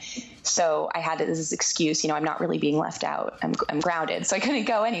time. So I had this excuse, I'm not really being left out. I'm grounded, so I couldn't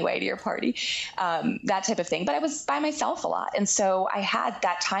go anyway to your party, that type of thing. But I was by myself a lot. And so I had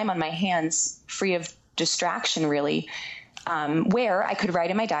that time on my hands free of distraction, really, where I could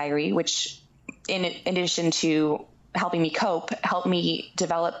write in my diary, which in addition to helping me cope, helped me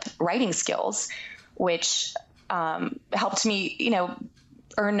develop writing skills, which helped me,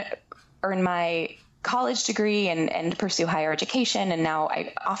 earn my college degree and pursue higher education. And now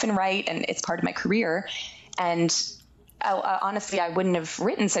I often write, and it's part of my career. And honestly, I wouldn't have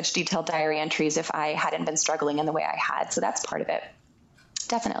written such detailed diary entries if I hadn't been struggling in the way I had. So that's part of it.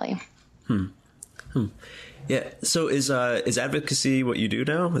 Definitely. Yeah. So is advocacy what you do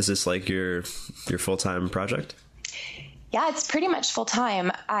now? Is this like your full-time project? Yeah, it's pretty much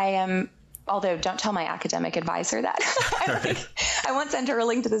full-time. I am, although don't tell my academic advisor that. I don't think I won't send her a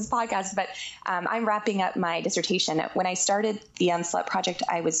link to this podcast, but I'm wrapping up my dissertation. When I started the Unslut project,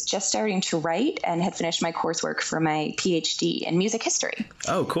 I was just starting to write and had finished my coursework for my PhD in music history.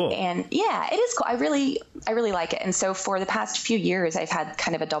 Oh, cool. And yeah, it is cool. I really like it. And so for the past few years, I've had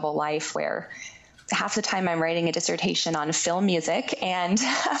kind of a double life where half the time I'm writing a dissertation on film music, and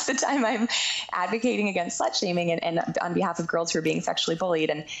half the time I'm advocating against slut shaming and on behalf of girls who are being sexually bullied.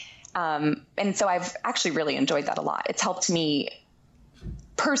 And so I've actually really enjoyed that a lot. It's helped me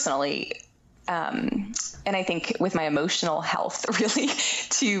personally, and I think with my emotional health, really,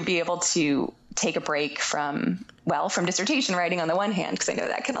 to be able to take a break from dissertation writing on the one hand, because I know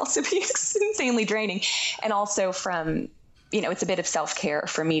that can also be insanely draining, and also from, it's a bit of self-care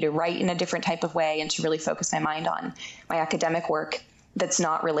for me to write in a different type of way and to really focus my mind on my academic work that's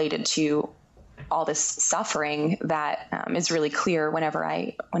not related to all this suffering that is really clear whenever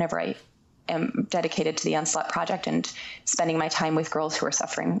I am dedicated to the Unslut project and spending my time with girls who are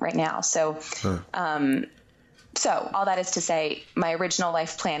suffering right now. So, so all that is to say, my original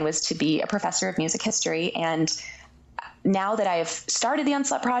life plan was to be a professor of music history. And now that I've started the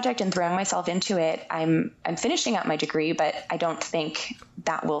Unslut project and thrown myself into it, I'm finishing up my degree, but I don't think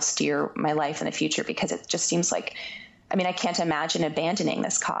that will steer my life in the future, because it just seems like, I can't imagine abandoning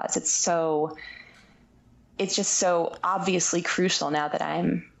this cause. It's just so obviously crucial now that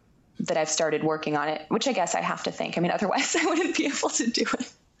I've started working on it, which I guess I have to think. Otherwise I wouldn't be able to do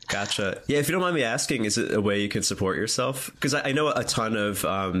it. Gotcha. Yeah, if you don't mind me asking, is it a way you can support yourself? Because I know a ton of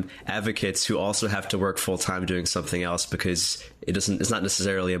advocates who also have to work full time doing something else, because it's not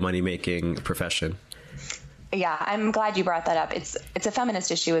necessarily a money-making profession. Yeah, I'm glad you brought that up. It's a feminist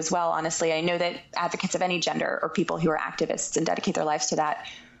issue as well, honestly. I know that advocates of any gender, or people who are activists and dedicate their lives to that,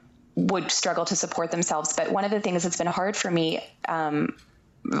 would struggle to support themselves. But one of the things that's been hard for me,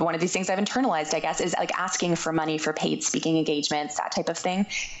 one of these things I've internalized, I guess, is like asking for money for paid speaking engagements, that type of thing.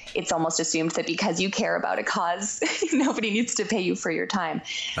 It's almost assumed that because you care about a cause, nobody needs to pay you for your time.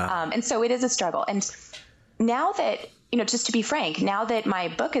 And so it is a struggle. And now that, just to be frank, now that my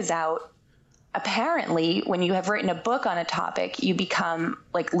book is out, apparently when you have written a book on a topic, you become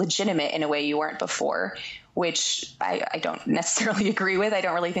like legitimate in a way you weren't before, which I don't necessarily agree with. I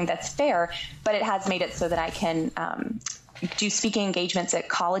don't really think that's fair, but it has made it so that I can do speaking engagements at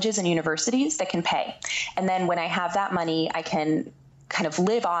colleges and universities that can pay. And then when I have that money, I can kind of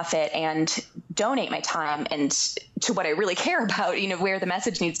live off it and donate my time and to what I really care about, where the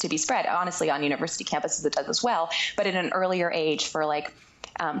message needs to be spread. Honestly, on university campuses, it does as well, but at an earlier age for like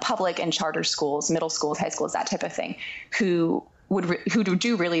public and charter schools, middle schools, high schools, that type of thing, who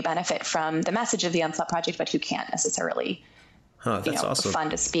do really benefit from the message of the Unslut Project, but who can't necessarily awesome.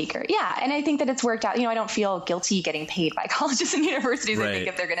 Fund a speaker. Yeah. And I think that it's worked out. I don't feel guilty getting paid by colleges and universities. Right. I think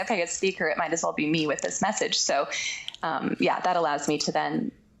if they're going to pay a speaker, it might as well be me with this message. So, that allows me to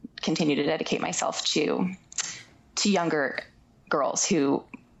then continue to dedicate myself to younger girls who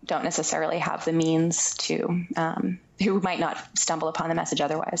don't necessarily have the means to, who might not stumble upon the message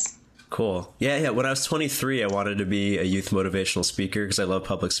otherwise. Cool. Yeah. When I was 23, I wanted to be a youth motivational speaker because I love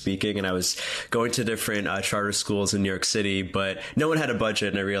public speaking, and I was going to different charter schools in New York City, but no one had a budget,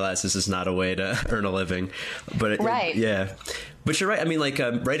 and I realized this is not a way to earn a living. But right. Yeah. But you're right. I mean, like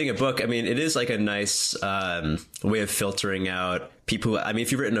writing a book, I mean, it is like a nice way of filtering out people. I mean,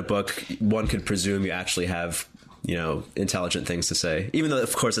 if you've written a book, one could presume you actually have, intelligent things to say, even though,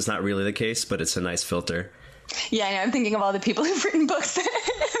 of course, it's not really the case, but it's a nice filter. Yeah, I know. I'm thinking of all the people who've written books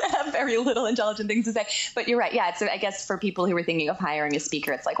that have very little intelligent things to say. But you're right. Yeah, it's, I guess for people who were thinking of hiring a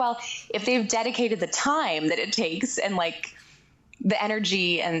speaker, it's like, well, if they've dedicated the time that it takes and like the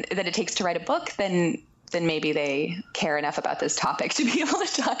energy and that it takes to write a book, then maybe they care enough about this topic to be able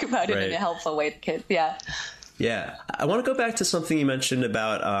to talk about it in a helpful way to kids. Yeah. Yeah. I want to go back to something you mentioned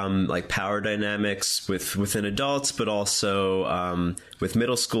about like power dynamics within adults, but also with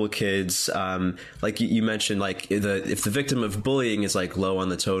middle school kids. Like you mentioned, like if the victim of bullying is like low on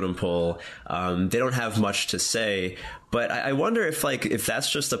the totem pole, they don't have much to say. But I wonder if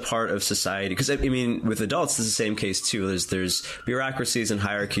that's just a part of society, because I mean, with adults, it's the same case too. There's bureaucracies and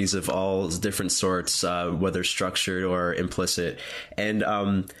hierarchies of all different sorts, whether structured or implicit. And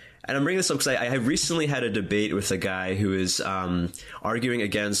I'm bringing this up because I recently had a debate with a guy who is arguing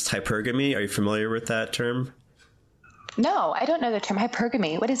against hypergamy. Are you familiar with that term? No, I don't know the term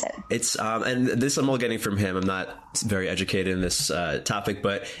hypergamy. What is it? It's and this I'm all getting from him. I'm not very educated in this topic,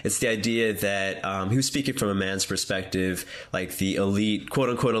 but it's the idea that he was speaking from a man's perspective, like the elite, quote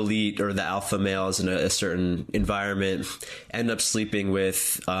unquote elite, or the alpha males in a certain environment end up sleeping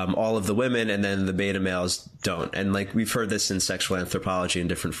with all of the women, and then the beta males don't. And like we've heard this in sexual anthropology in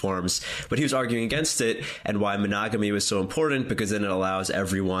different forms, but he was arguing against it and why monogamy was so important, because then it allows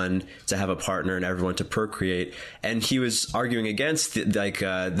everyone to have a partner and everyone to procreate. And he was arguing against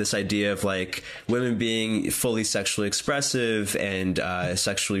this idea of like women being fully sexually expressive and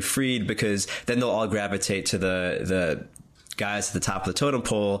sexually freed, because then they'll all gravitate to the guys at the top of the totem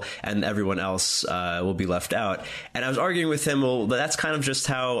pole and everyone else will be left out. And I was arguing with him, well, that's kind of just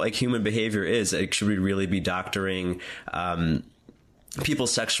how like human behavior is. Like, should we really be doctoring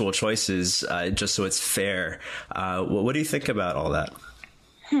people's sexual choices just so it's fair? What do you think about all that?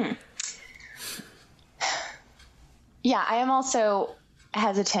 Yeah, I am also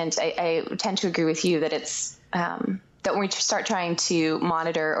hesitant. I tend to agree with you that it's that when we start trying to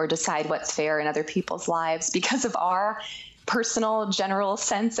monitor or decide what's fair in other people's lives because of our personal general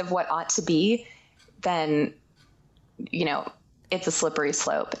sense of what ought to be, then, it's a slippery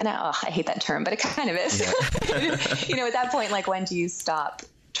slope. And I hate that term, but it kind of is. Yeah. At that point, like, when do you stop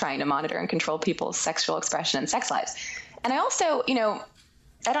trying to monitor and control people's sexual expression and sex lives? And I also,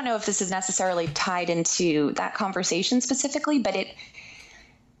 I don't know if this is necessarily tied into that conversation specifically, but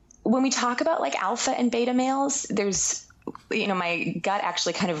when we talk about like alpha and beta males, there's, my gut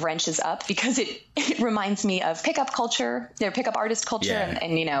actually kind of wrenches up because it reminds me of pickup culture, pickup artist culture, yeah.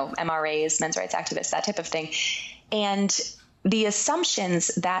 and MRAs, men's rights activists, that type of thing. And the assumptions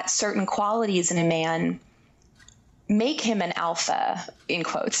that certain qualities in a man make him an alpha, in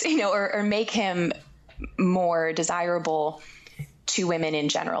quotes, or make him more desirable to women in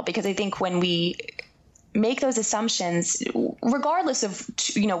general. Because I think when we make those assumptions, regardless of,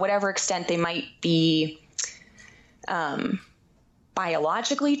 whatever extent they might be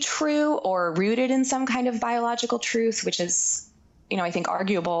biologically true or rooted in some kind of biological truth, which is, I think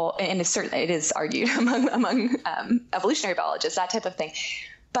arguable, and it is argued among evolutionary biologists, that type of thing.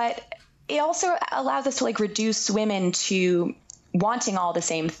 But it also allows us to like reduce women to wanting all the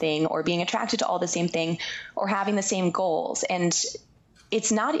same thing or being attracted to all the same thing or having the same goals. And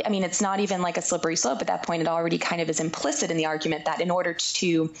it's not even like a slippery slope at that point. It already kind of is implicit in the argument that in order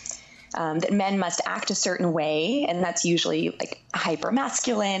to that men must act a certain way, and that's usually like hyper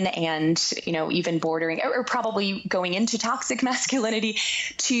masculine and, even bordering or probably going into toxic masculinity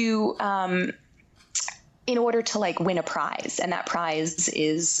to in order to like win a prize, and that prize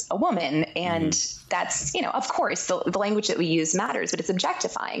is a woman. And that's, of course the language that we use matters, but it's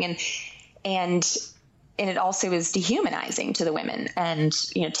objectifying and it also is dehumanizing to the women, and,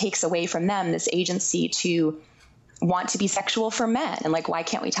 takes away from them this agency to want to be sexual for men. And like, why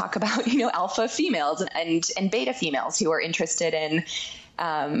can't we talk about, alpha females and beta females who are interested in,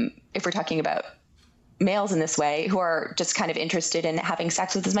 if we're talking about males in this way, who are just kind of interested in having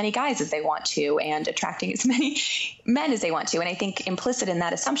sex with as many guys as they want to and attracting as many men as they want to. And I think implicit in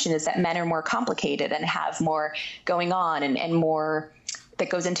that assumption is that men are more complicated and have more going on and more that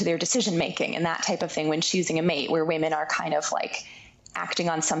goes into their decision making and that type of thing when choosing a mate, where women are kind of like acting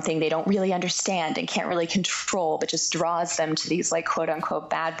on something they don't really understand and can't really control, but just draws them to these like quote unquote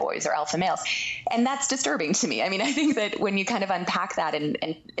bad boys or alpha males. And that's disturbing to me. I mean, I think that when you kind of unpack that and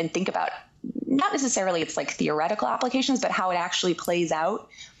think about not necessarily it's like theoretical applications, but how it actually plays out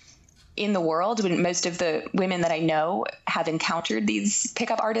in the world, when most of the women that I know have encountered these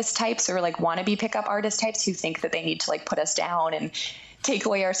pickup artist types or like wannabe pickup artist types who think that they need to like put us down and take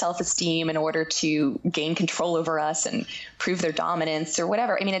away our self-esteem in order to gain control over us and prove their dominance or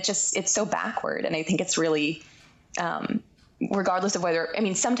whatever. I mean, it's so backward. And I think it's really, regardless of whether, I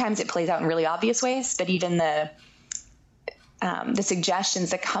mean, sometimes it plays out in really obvious ways, but even the suggestions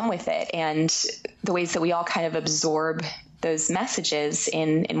that come with it and the ways that we all kind of absorb those messages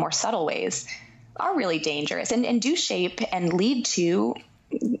in more subtle ways are really dangerous and do shape and lead to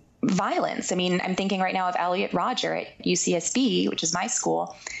violence. I mean, I'm thinking right now of Elliot Rodger at UCSB, which is my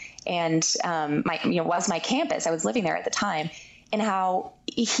school, and was my campus. I was living there at the time, and how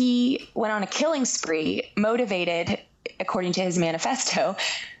he went on a killing spree, motivated, according to his manifesto,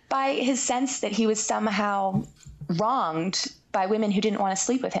 by his sense that he was somehow wronged by women who didn't want to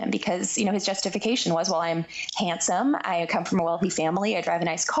sleep with him because, his justification was, well, I'm handsome, I come from a wealthy family, I drive a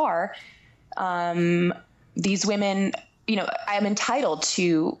nice car. These women, I'm entitled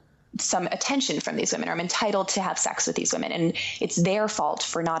to some attention from these women, or I'm entitled to have sex with these women. And it's their fault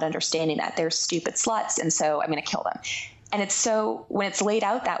for not understanding that. They're stupid sluts. And so I'm going to kill them. And it's so, when it's laid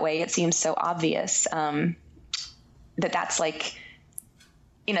out that way, it seems so obvious that's like,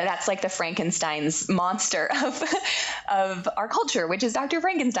 that's like the Frankenstein's monster of our culture, which is Dr.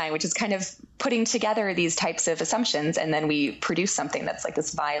 Frankenstein, which is kind of putting together these types of assumptions. And then we produce something that's like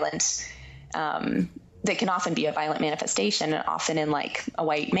this violent, that can often be a violent manifestation, and often in like a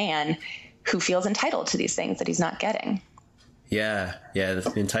white man who feels entitled to these things that he's not getting. Yeah, the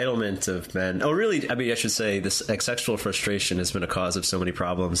entitlement of men. Oh, really? I mean, I should say this sexual frustration has been a cause of so many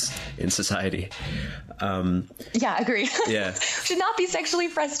problems in society. Yeah, agreed. Yeah. Should not be sexually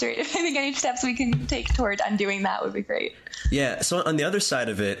frustrated. I think any steps we can take toward undoing that would be great. Yeah. So on the other side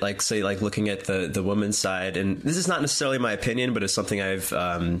of it, like say, like looking at the woman's side, and this is not necessarily my opinion, but it's something I've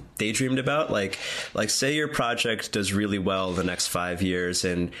daydreamed about. Like say your project does really well the next 5 years,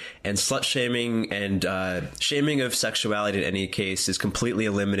 and slut shaming and shaming of sexuality in any case is completely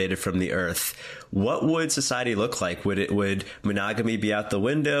eliminated from the earth. What would society look like? Would monogamy be out the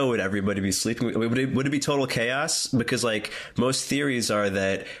window? Would everybody be sleeping? Would it be total chaos? Because like most theories are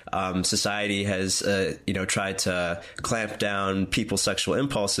that society has tried to clamp down people's sexual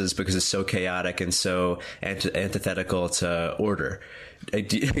impulses because it's so chaotic and so antithetical to order.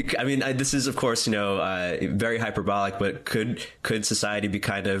 I mean, this is, of course, very hyperbolic, but could society be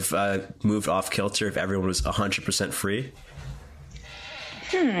kind of moved off kilter if everyone was 100% free?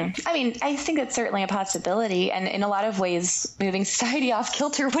 I mean, I think that's certainly a possibility. And in a lot of ways, moving society off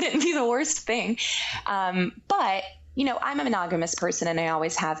kilter wouldn't be the worst thing. But, I'm a monogamous person, and I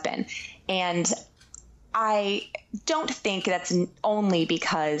always have been. And I don't think that's only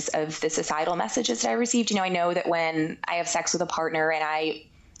because of the societal messages that I received. I know that when I have sex with a partner and I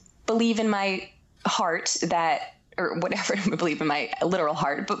believe in my heart that, or whatever, I believe in my literal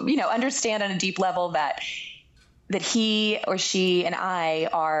heart, but, understand on a deep level that he or she and I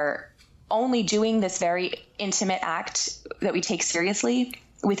are only doing this very intimate act that we take seriously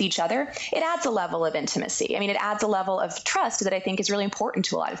with each other, it adds a level of intimacy. I mean, it adds a level of trust that I think is really important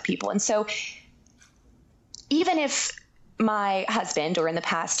to a lot of people. And so even if my husband, or in the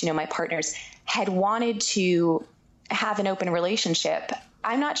past, my partners, had wanted to have an open relationship,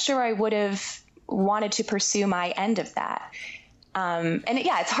 I'm not sure I would have wanted to pursue my end of that.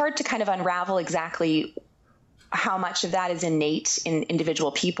 It's hard to kind of unravel exactly how much of that is innate in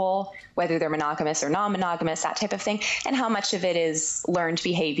individual people, whether they're monogamous or non-monogamous, that type of thing, and how much of it is learned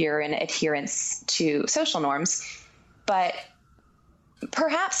behavior and adherence to social norms. But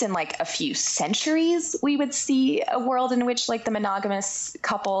perhaps in like a few centuries, we would see a world in which like the monogamous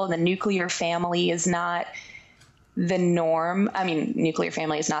couple and the nuclear family is not the norm. I mean, nuclear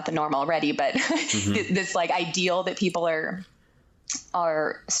family is not the norm already, but this like ideal that people are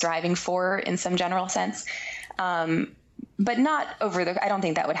striving for in some general sense. But not I don't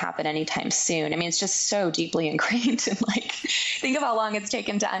think that would happen anytime soon. I mean, it's just so deeply ingrained in like, think of how long it's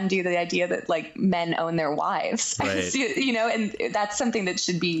taken to undo the idea that like men own their wives, right. you know, and that's something that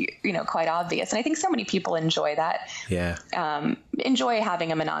should be, you know, quite obvious. And I think so many people enjoy that. Yeah. Enjoy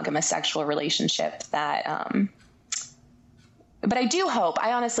having a monogamous sexual relationship that, but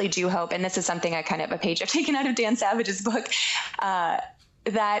I honestly do hope, and this is something a page I've taken out of Dan Savage's book,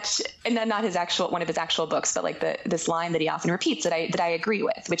 that, and not one of his actual books, but like this line that he often repeats that I agree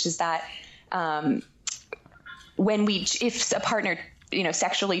with, which is that, if a partner, you know,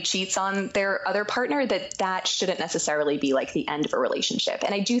 sexually cheats on their other partner, that shouldn't necessarily be like the end of a relationship.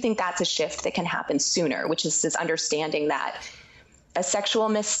 And I do think that's a shift that can happen sooner, which is this understanding that a sexual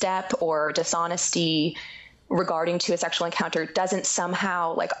misstep or dishonesty regarding to a sexual encounter doesn't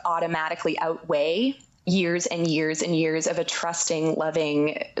somehow like automatically outweigh years and years and years of a trusting,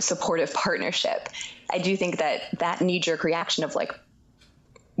 loving, supportive partnership. I do think that knee-jerk reaction of like,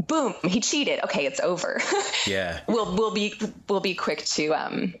 boom, he cheated. Okay, it's over. Yeah. We'll be quick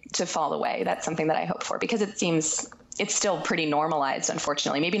to fall away. That's something that I hope for, because it seems it's still pretty normalized,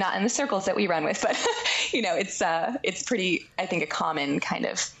 unfortunately. Maybe not in the circles that we run with, but you know, it's pretty, I think, a common kind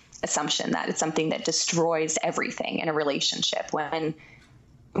of assumption that it's something that destroys everything in a relationship when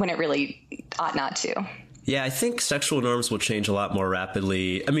it really ought not to. Yeah, I think sexual norms will change a lot more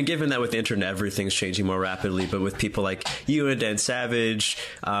rapidly. I mean, given that with the internet, everything's changing more rapidly, but with people like you and Dan Savage,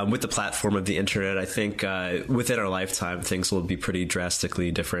 with the platform of the internet, I think within our lifetime, things will be pretty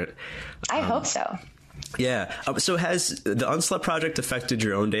drastically different. I hope so. Yeah. So has the Unslut project affected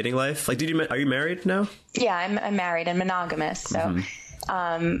your own dating life? Like, are you married now? Yeah, I'm married and monogamous. So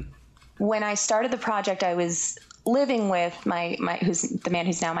when I started the project, I was living with who's the man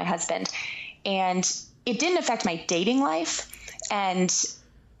who's now my husband, and it didn't affect my dating life, and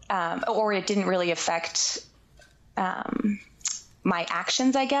or it didn't really affect my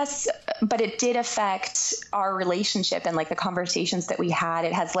actions, I guess, but it did affect our relationship and like the conversations that we had.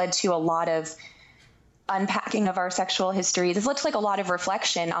 It has led to a lot of unpacking of our sexual histories. It's led to like a lot of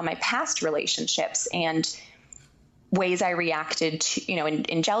reflection on my past relationships and ways I reacted to, you know,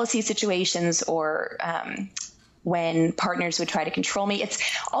 in jealousy situations or when partners would try to control me. It's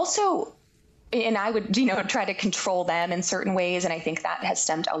also, and I would, you know, try to control them in certain ways. And I think that has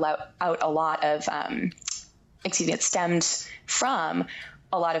stemmed out a lot of, it stemmed from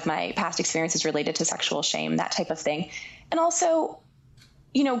a lot of my past experiences related to sexual shame, that type of thing. And also,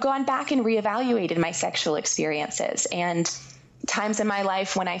 you know, gone back and reevaluated my sexual experiences and times in my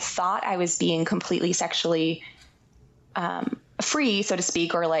life when I thought I was being completely sexually free, so to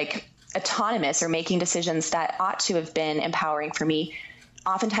speak, or like autonomous or making decisions that ought to have been empowering for me,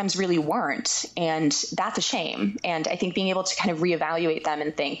 oftentimes really weren't. And that's a shame. And I think being able to kind of reevaluate them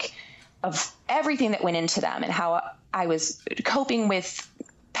and think of everything that went into them and how I was coping with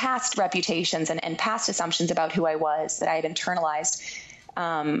past reputations and past assumptions about who I was that I had internalized,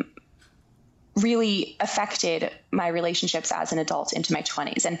 really affected my relationships as an adult into my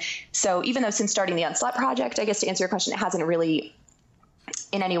 20s. And so even though since starting the Unslut project, I guess to answer your question, it hasn't really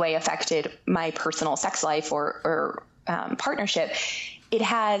in any way affected my personal sex life or partnership, it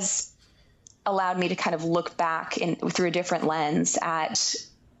has allowed me to kind of look back through a different lens at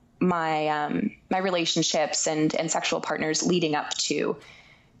my my relationships and sexual partners leading up to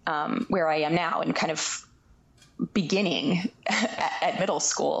where I am now, and kind of beginning at middle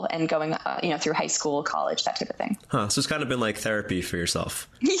school and going, through high school, college, that type of thing. Huh. So it's kind of been like therapy for yourself.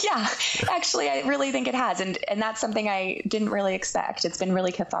 Yeah, actually, I really think it has. And that's something I didn't really expect. It's been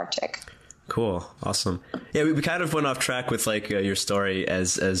really cathartic. Cool. Awesome. Yeah, we kind of went off track with like your story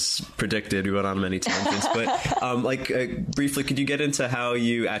as predicted. We went on many tangents, but briefly, could you get into how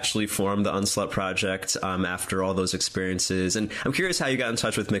you actually formed the Unslut project after all those experiences? And I'm curious how you got in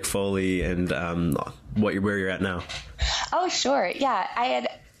touch with Mick Foley and where you're at now. Oh, sure. Yeah, I had,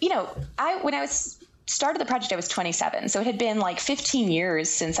 when I started the project, I was 27. So it had been like 15 years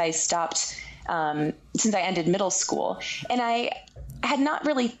since I stopped, since I ended middle school. And I had not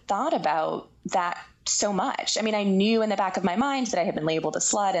really thought about that so much. I mean, I knew in the back of my mind that I had been labeled a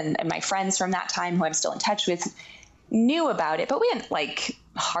slut, and my friends from that time who I'm still in touch with knew about it, but we didn't like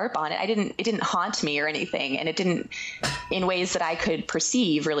harp on it. It didn't haunt me or anything. And it didn't, in ways that I could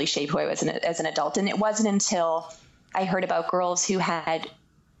perceive, really shape who I was as an adult. And it wasn't until I heard about girls who had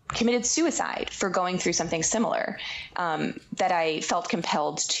committed suicide for going through something similar, that I felt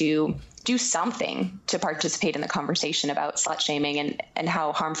compelled to do something to participate in the conversation about slut shaming and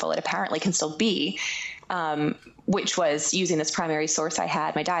how harmful it apparently can still be. which was using this primary source I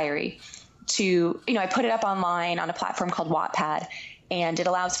had, my diary, to, I put it up online on a platform called Wattpad, and it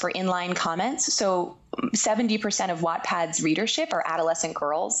allows for inline comments. So 70% of Wattpad's readership are adolescent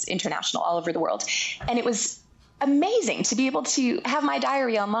girls, international, all over the world. And it was amazing to be able to have my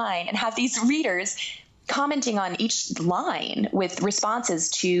diary online and have these readers commenting on each line with responses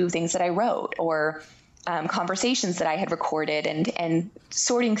to things that I wrote, or conversations that I had recorded, and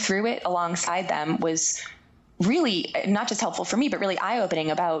sorting through it alongside them was really not just helpful for me, but really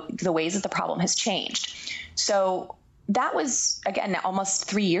eye-opening about the ways that the problem has changed. So that was, again, almost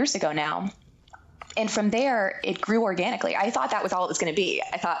 3 years ago now. And from there, it grew organically. I thought that was all it was going to be.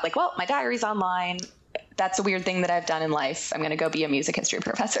 I thought, like, well, my diary's online. That's a weird thing that I've done in life. I'm going to go be a music history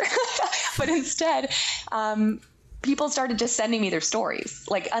professor. But instead, people started just sending me their stories,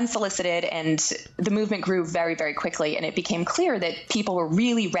 like unsolicited, and the movement grew very, very quickly. And it became clear that people were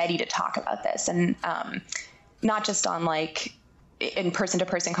really ready to talk about this, and not just on like in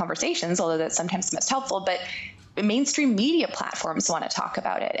person-to-person conversations, although that's sometimes the most helpful, but mainstream media platforms want to talk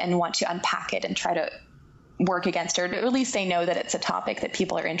about it and want to unpack it and try to work against it, or at least they know that it's a topic that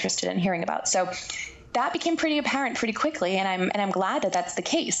people are interested in hearing about. So that became pretty apparent pretty quickly, and I'm glad that that's the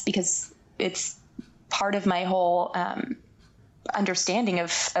case, because it's part of my whole understanding of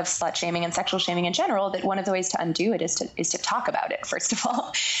slut shaming and sexual shaming in general, that one of the ways to undo it is to talk about it, first of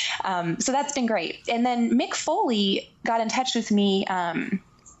all. So that's been great. And then Mick Foley got in touch with me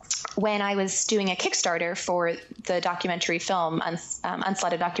when I was doing a Kickstarter for the documentary film,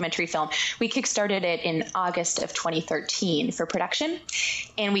 Unslut, a documentary film. We Kickstarted it in August of 2013 for production,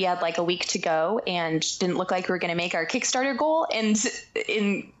 and we had like a week to go, and didn't look like we were going to make our Kickstarter goal. And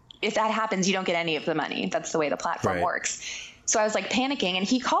if that happens, you don't get any of the money. That's the way the platform works. So I was like panicking, and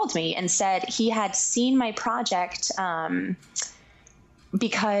he called me and said he had seen my project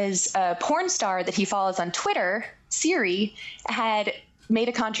because a porn star that he follows on Twitter, Siri, had made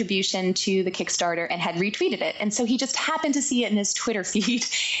a contribution to the Kickstarter and had retweeted it. And so he just happened to see it in his Twitter feed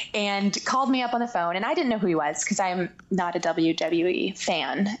and called me up on the phone. And I didn't know who he was, because I'm not a WWE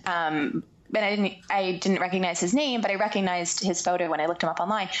fan. But I didn't recognize his name, but I recognized his photo when I looked him up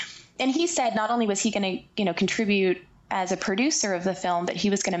online. And he said not only was he going to, contribute as a producer of the film, but he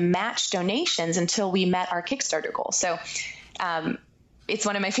was going to match donations until we met our Kickstarter goal. So it's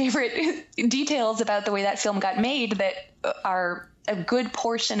one of my favorite details about the way that film got made, that a good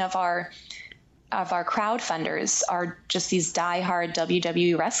portion of our crowdfunders are just these diehard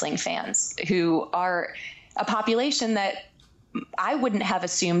WWE wrestling fans, who are a population that I wouldn't have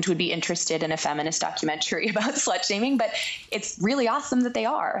assumed would be interested in a feminist documentary about slut shaming, but it's really awesome that they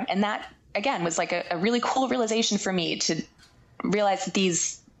are. And that, again, was like a really cool realization for me, to realize that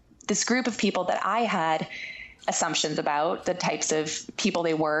this group of people that I had assumptions about, the types of people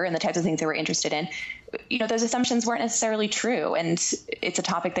they were and the types of things they were interested in, those assumptions weren't necessarily true. And it's a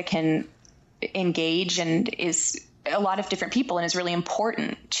topic that can engage and is a lot of different people, and is really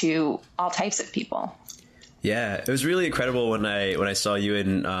important to all types of people. Yeah, it was really incredible when I saw you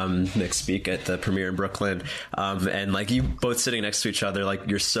and Nick speak at the premiere in Brooklyn, and like you both sitting next to each other, like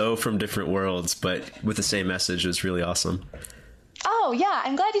you're so from different worlds, but with the same message. It was really awesome. Oh yeah,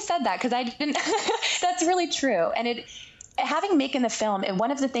 I'm glad you said that, because I didn't. That's really true. And having Mick in the film, and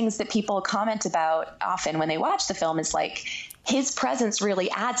one of the things that people comment about often when they watch the film is like his presence really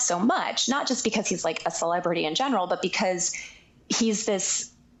adds so much, not just because he's like a celebrity in general, but because he's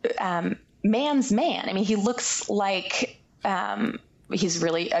this man's man. I mean, he looks like he's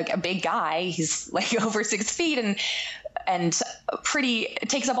really a big guy. He's like over 6 feet and pretty,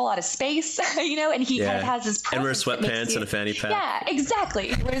 takes up a lot of space, and he kind of has this presence. And wears sweatpants and a fanny pack. Yeah,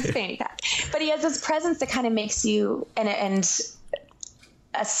 exactly. He wears a fanny pack. But he has this presence that kind of makes you, and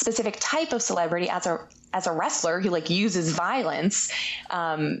a specific type of celebrity as a wrestler who like uses violence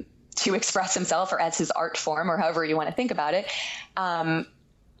to express himself, or as his art form, or however you want to think about it.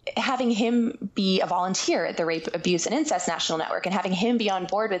 Having him be a volunteer at the Rape, Abuse, and Incest National Network, and having him be on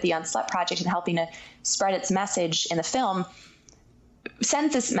board with the Unslut Project and helping to spread its message in the film,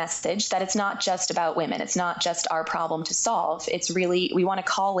 sends this message that it's not just about women. It's not just our problem to solve. It's really, we want to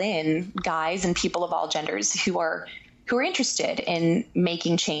call in guys and people of all genders who are interested in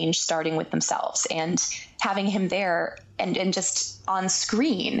making change, starting with themselves. And having him there and just on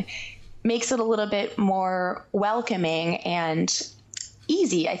screen makes it a little bit more welcoming and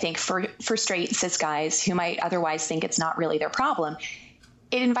easy, I think, for straight cis guys who might otherwise think it's not really their problem.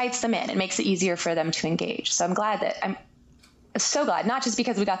 It invites them in. It makes it easier for them to engage. So I'm so glad, not just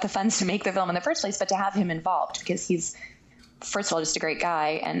because we got the funds to make the film in the first place, but to have him involved, because he's, first of all, just a great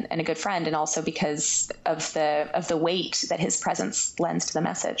guy and a good friend, and also because of the weight that his presence lends to the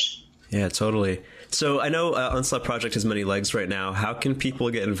message. Yeah, totally. So I know Unslut Project has many legs right now. How can people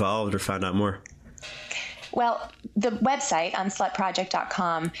get involved or find out more? Well, the website,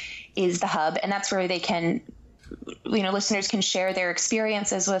 unslutproject.com, is the hub, and that's where they can, listeners can share their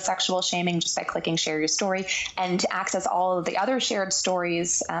experiences with sexual shaming just by clicking share your story, and to access all of the other shared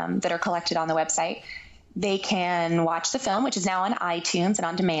stories that are collected on the website. They can watch the film, which is now on iTunes and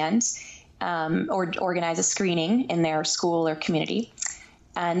on demand, or organize a screening in their school or community.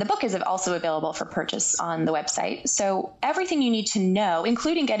 And the book is also available for purchase on the website. So everything you need to know,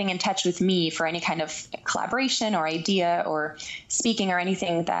 including getting in touch with me for any kind of collaboration or idea or speaking or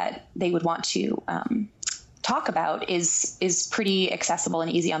anything that they would want to talk about, is pretty accessible and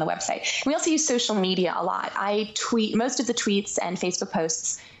easy on the website. We also use social media a lot. I tweet most of the tweets and Facebook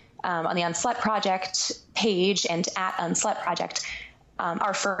posts on the Unslut Project page and at Unslut Project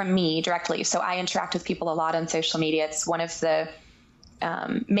are from me directly. So I interact with people a lot on social media. It's one of the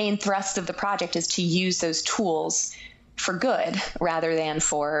main thrust of the project is to use those tools for good rather than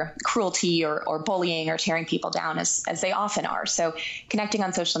for cruelty or bullying or tearing people down as they often are. So connecting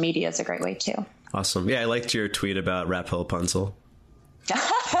on social media is a great way too. Awesome. Yeah, I liked your tweet about Rapunzel.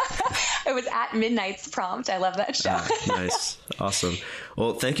 It was at Midnight's prompt. I love that show. Nice. Awesome.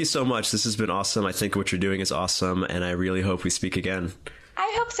 Well, thank you so much. This has been awesome. I think what you're doing is awesome, and I really hope we speak again.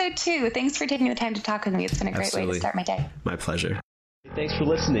 I hope so too. Thanks for taking the time to talk with me. It's been a great way to start my day. My pleasure. Thanks for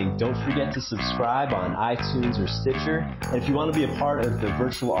listening. Don't forget to subscribe on iTunes or Stitcher. And if you want to be a part of the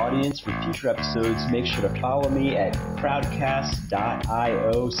virtual audience for future episodes, make sure to follow me at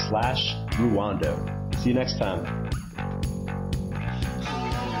crowdcast.io/Ruwando. See you next time.